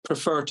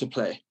prefer to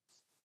play.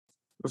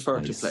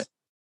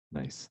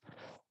 Nice.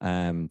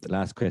 The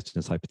last question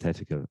is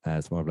hypothetical.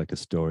 It's more of like a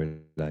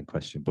storyline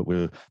question, but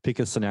we'll pick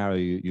a scenario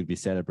you'd be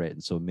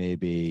celebrating. So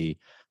maybe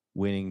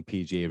winning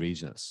PGA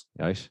regionals,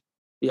 right?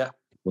 Yeah.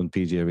 One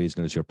PGA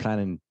regionals, you're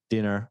planning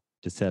dinner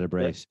to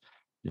celebrate.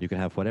 Yeah. You can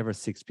have whatever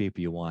 6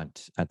 people you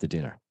want at the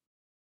dinner.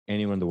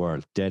 Anyone in the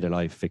world, dead,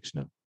 alive,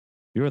 fictional.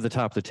 You're at the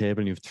top of the table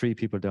and you have 3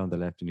 people down the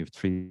left and you have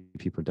 3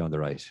 people down the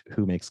right.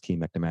 Who makes Cian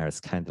McNamara's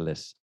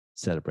candlelit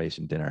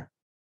celebration dinner?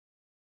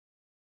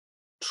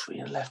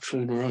 3 on the left,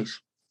 3 on the right.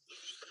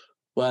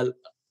 Well,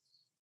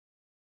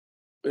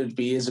 it'd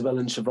be Isabel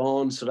and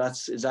Siobhan. So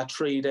is that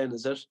 3 then,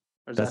 is it?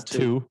 Or is that's that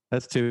 2?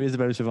 That's 2.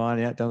 Isabel and Siobhan,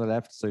 yeah, down the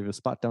left. So you have a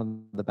spot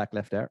down the back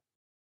left there.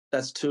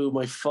 That's 2.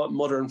 My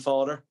mother and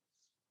father.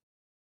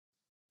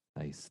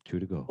 Nice. 2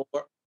 to go.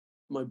 4.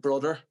 My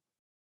brother.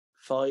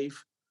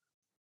 5.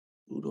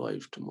 Who do I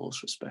have the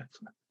most respect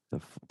for?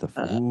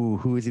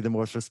 Who is he the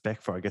most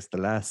respect for? I guess the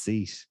last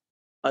seat.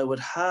 I would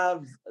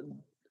have.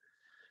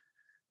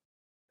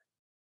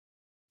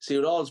 See,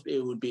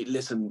 it would be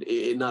listen,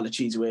 not a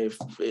cheesy way,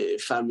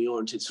 family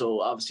oriented.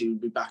 So obviously, it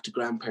would be back to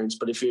grandparents.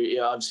 But if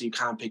obviously you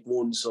can't pick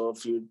one. So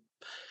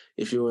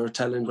if you were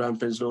telling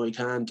grandparents no, you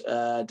can't,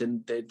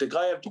 then the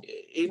guy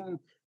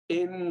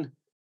in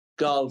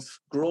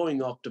golf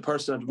growing up, the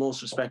person I have the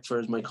most respect for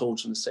is my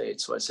coach in the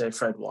States. So I say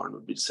Fred Warren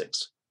would be the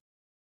 6th.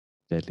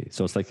 Deadly.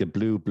 So it's like the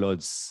Blue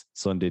Bloods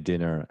Sunday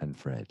dinner and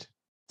Fred.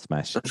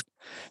 Smash.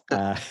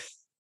 Cian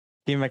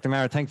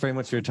McNamara, thanks very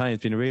much for your time.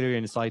 It's been really,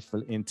 really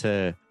insightful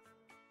into,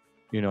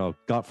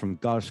 got from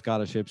golf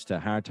scholarships to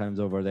hard times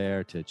over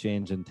there to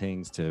changing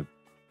things to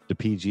the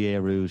PGA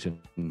route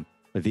and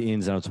the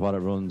ins and outs of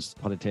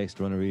what it takes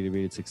to run a really,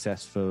 really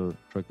successful,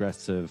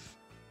 progressive,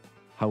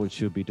 how it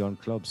should be done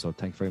club. So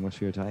thanks very much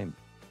for your time.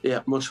 Yeah,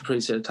 much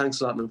appreciated.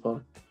 Thanks a lot,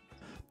 Paul.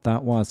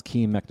 That was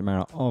Cian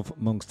McNamara of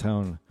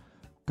Monkstown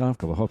Golf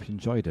Club. I hope you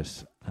enjoyed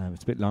it.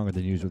 It's a bit longer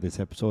than usual this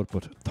episode,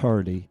 but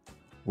thoroughly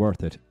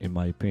worth it in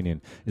my opinion.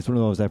 It's one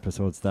of those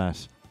episodes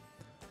that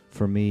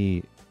for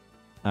me,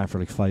 after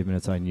like 5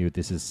 minutes, I knew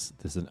this is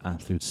an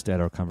absolute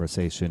stellar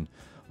conversation.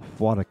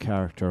 What a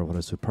character, what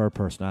a superb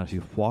personality,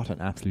 what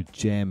an absolute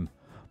gem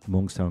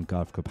Monkstown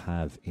Golf Club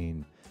have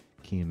in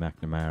Cian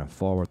McNamara.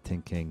 Forward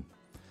thinking,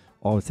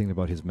 always thinking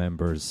about his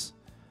members,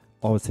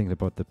 always thinking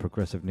about the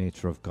progressive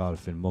nature of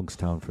golf in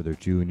Monkstown for their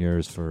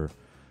juniors,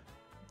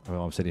 I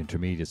almost said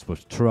intermediates, but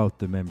throughout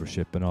the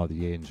membership and all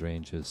the age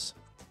ranges.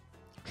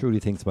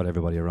 Truly thinks about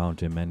everybody around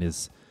him, and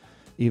is,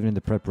 even in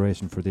the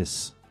preparation for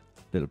this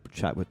little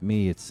chat with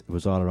me, it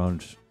was all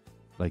around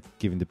like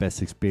giving the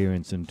best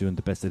experience and doing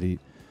the best that he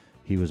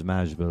was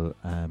imaginable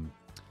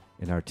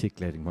in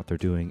articulating what they're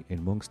doing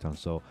in Monkstown.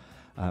 So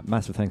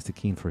massive thanks to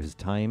Cian for his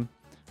time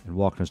and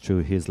walking us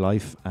through his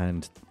life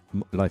and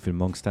life in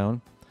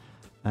Monkstown.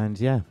 And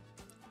yeah,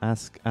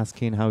 ask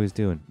Cian how he's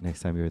doing next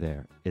time you're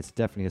there. It's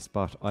definitely a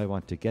spot I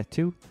want to get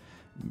to,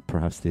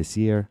 perhaps this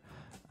year,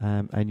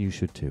 and you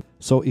should too.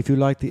 So if you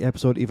liked the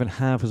episode even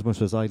half as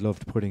much as I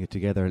loved putting it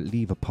together,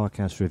 leave a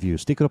podcast review.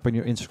 Stick it up on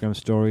your Instagram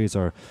stories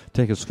or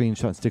take a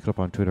screenshot and stick it up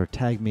on Twitter.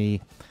 Tag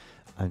me.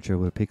 I'm sure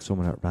we'll pick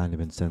someone at random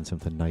and send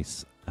something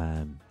nice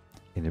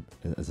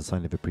as a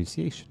sign of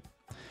appreciation.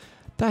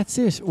 That's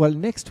it. Well,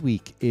 next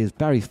week is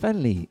Barry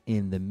Fennelly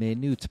in the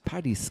Maynooth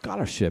Paddy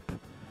Scholarship.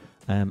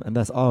 And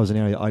that's always an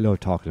area I love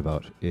talking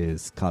about,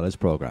 is college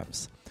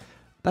programs.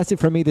 That's it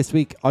for me this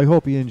week. I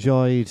hope you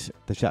enjoyed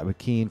the chat with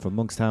Cian from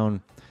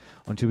Monkstown.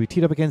 Until we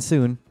teed up again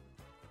soon,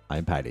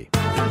 I'm Paddy.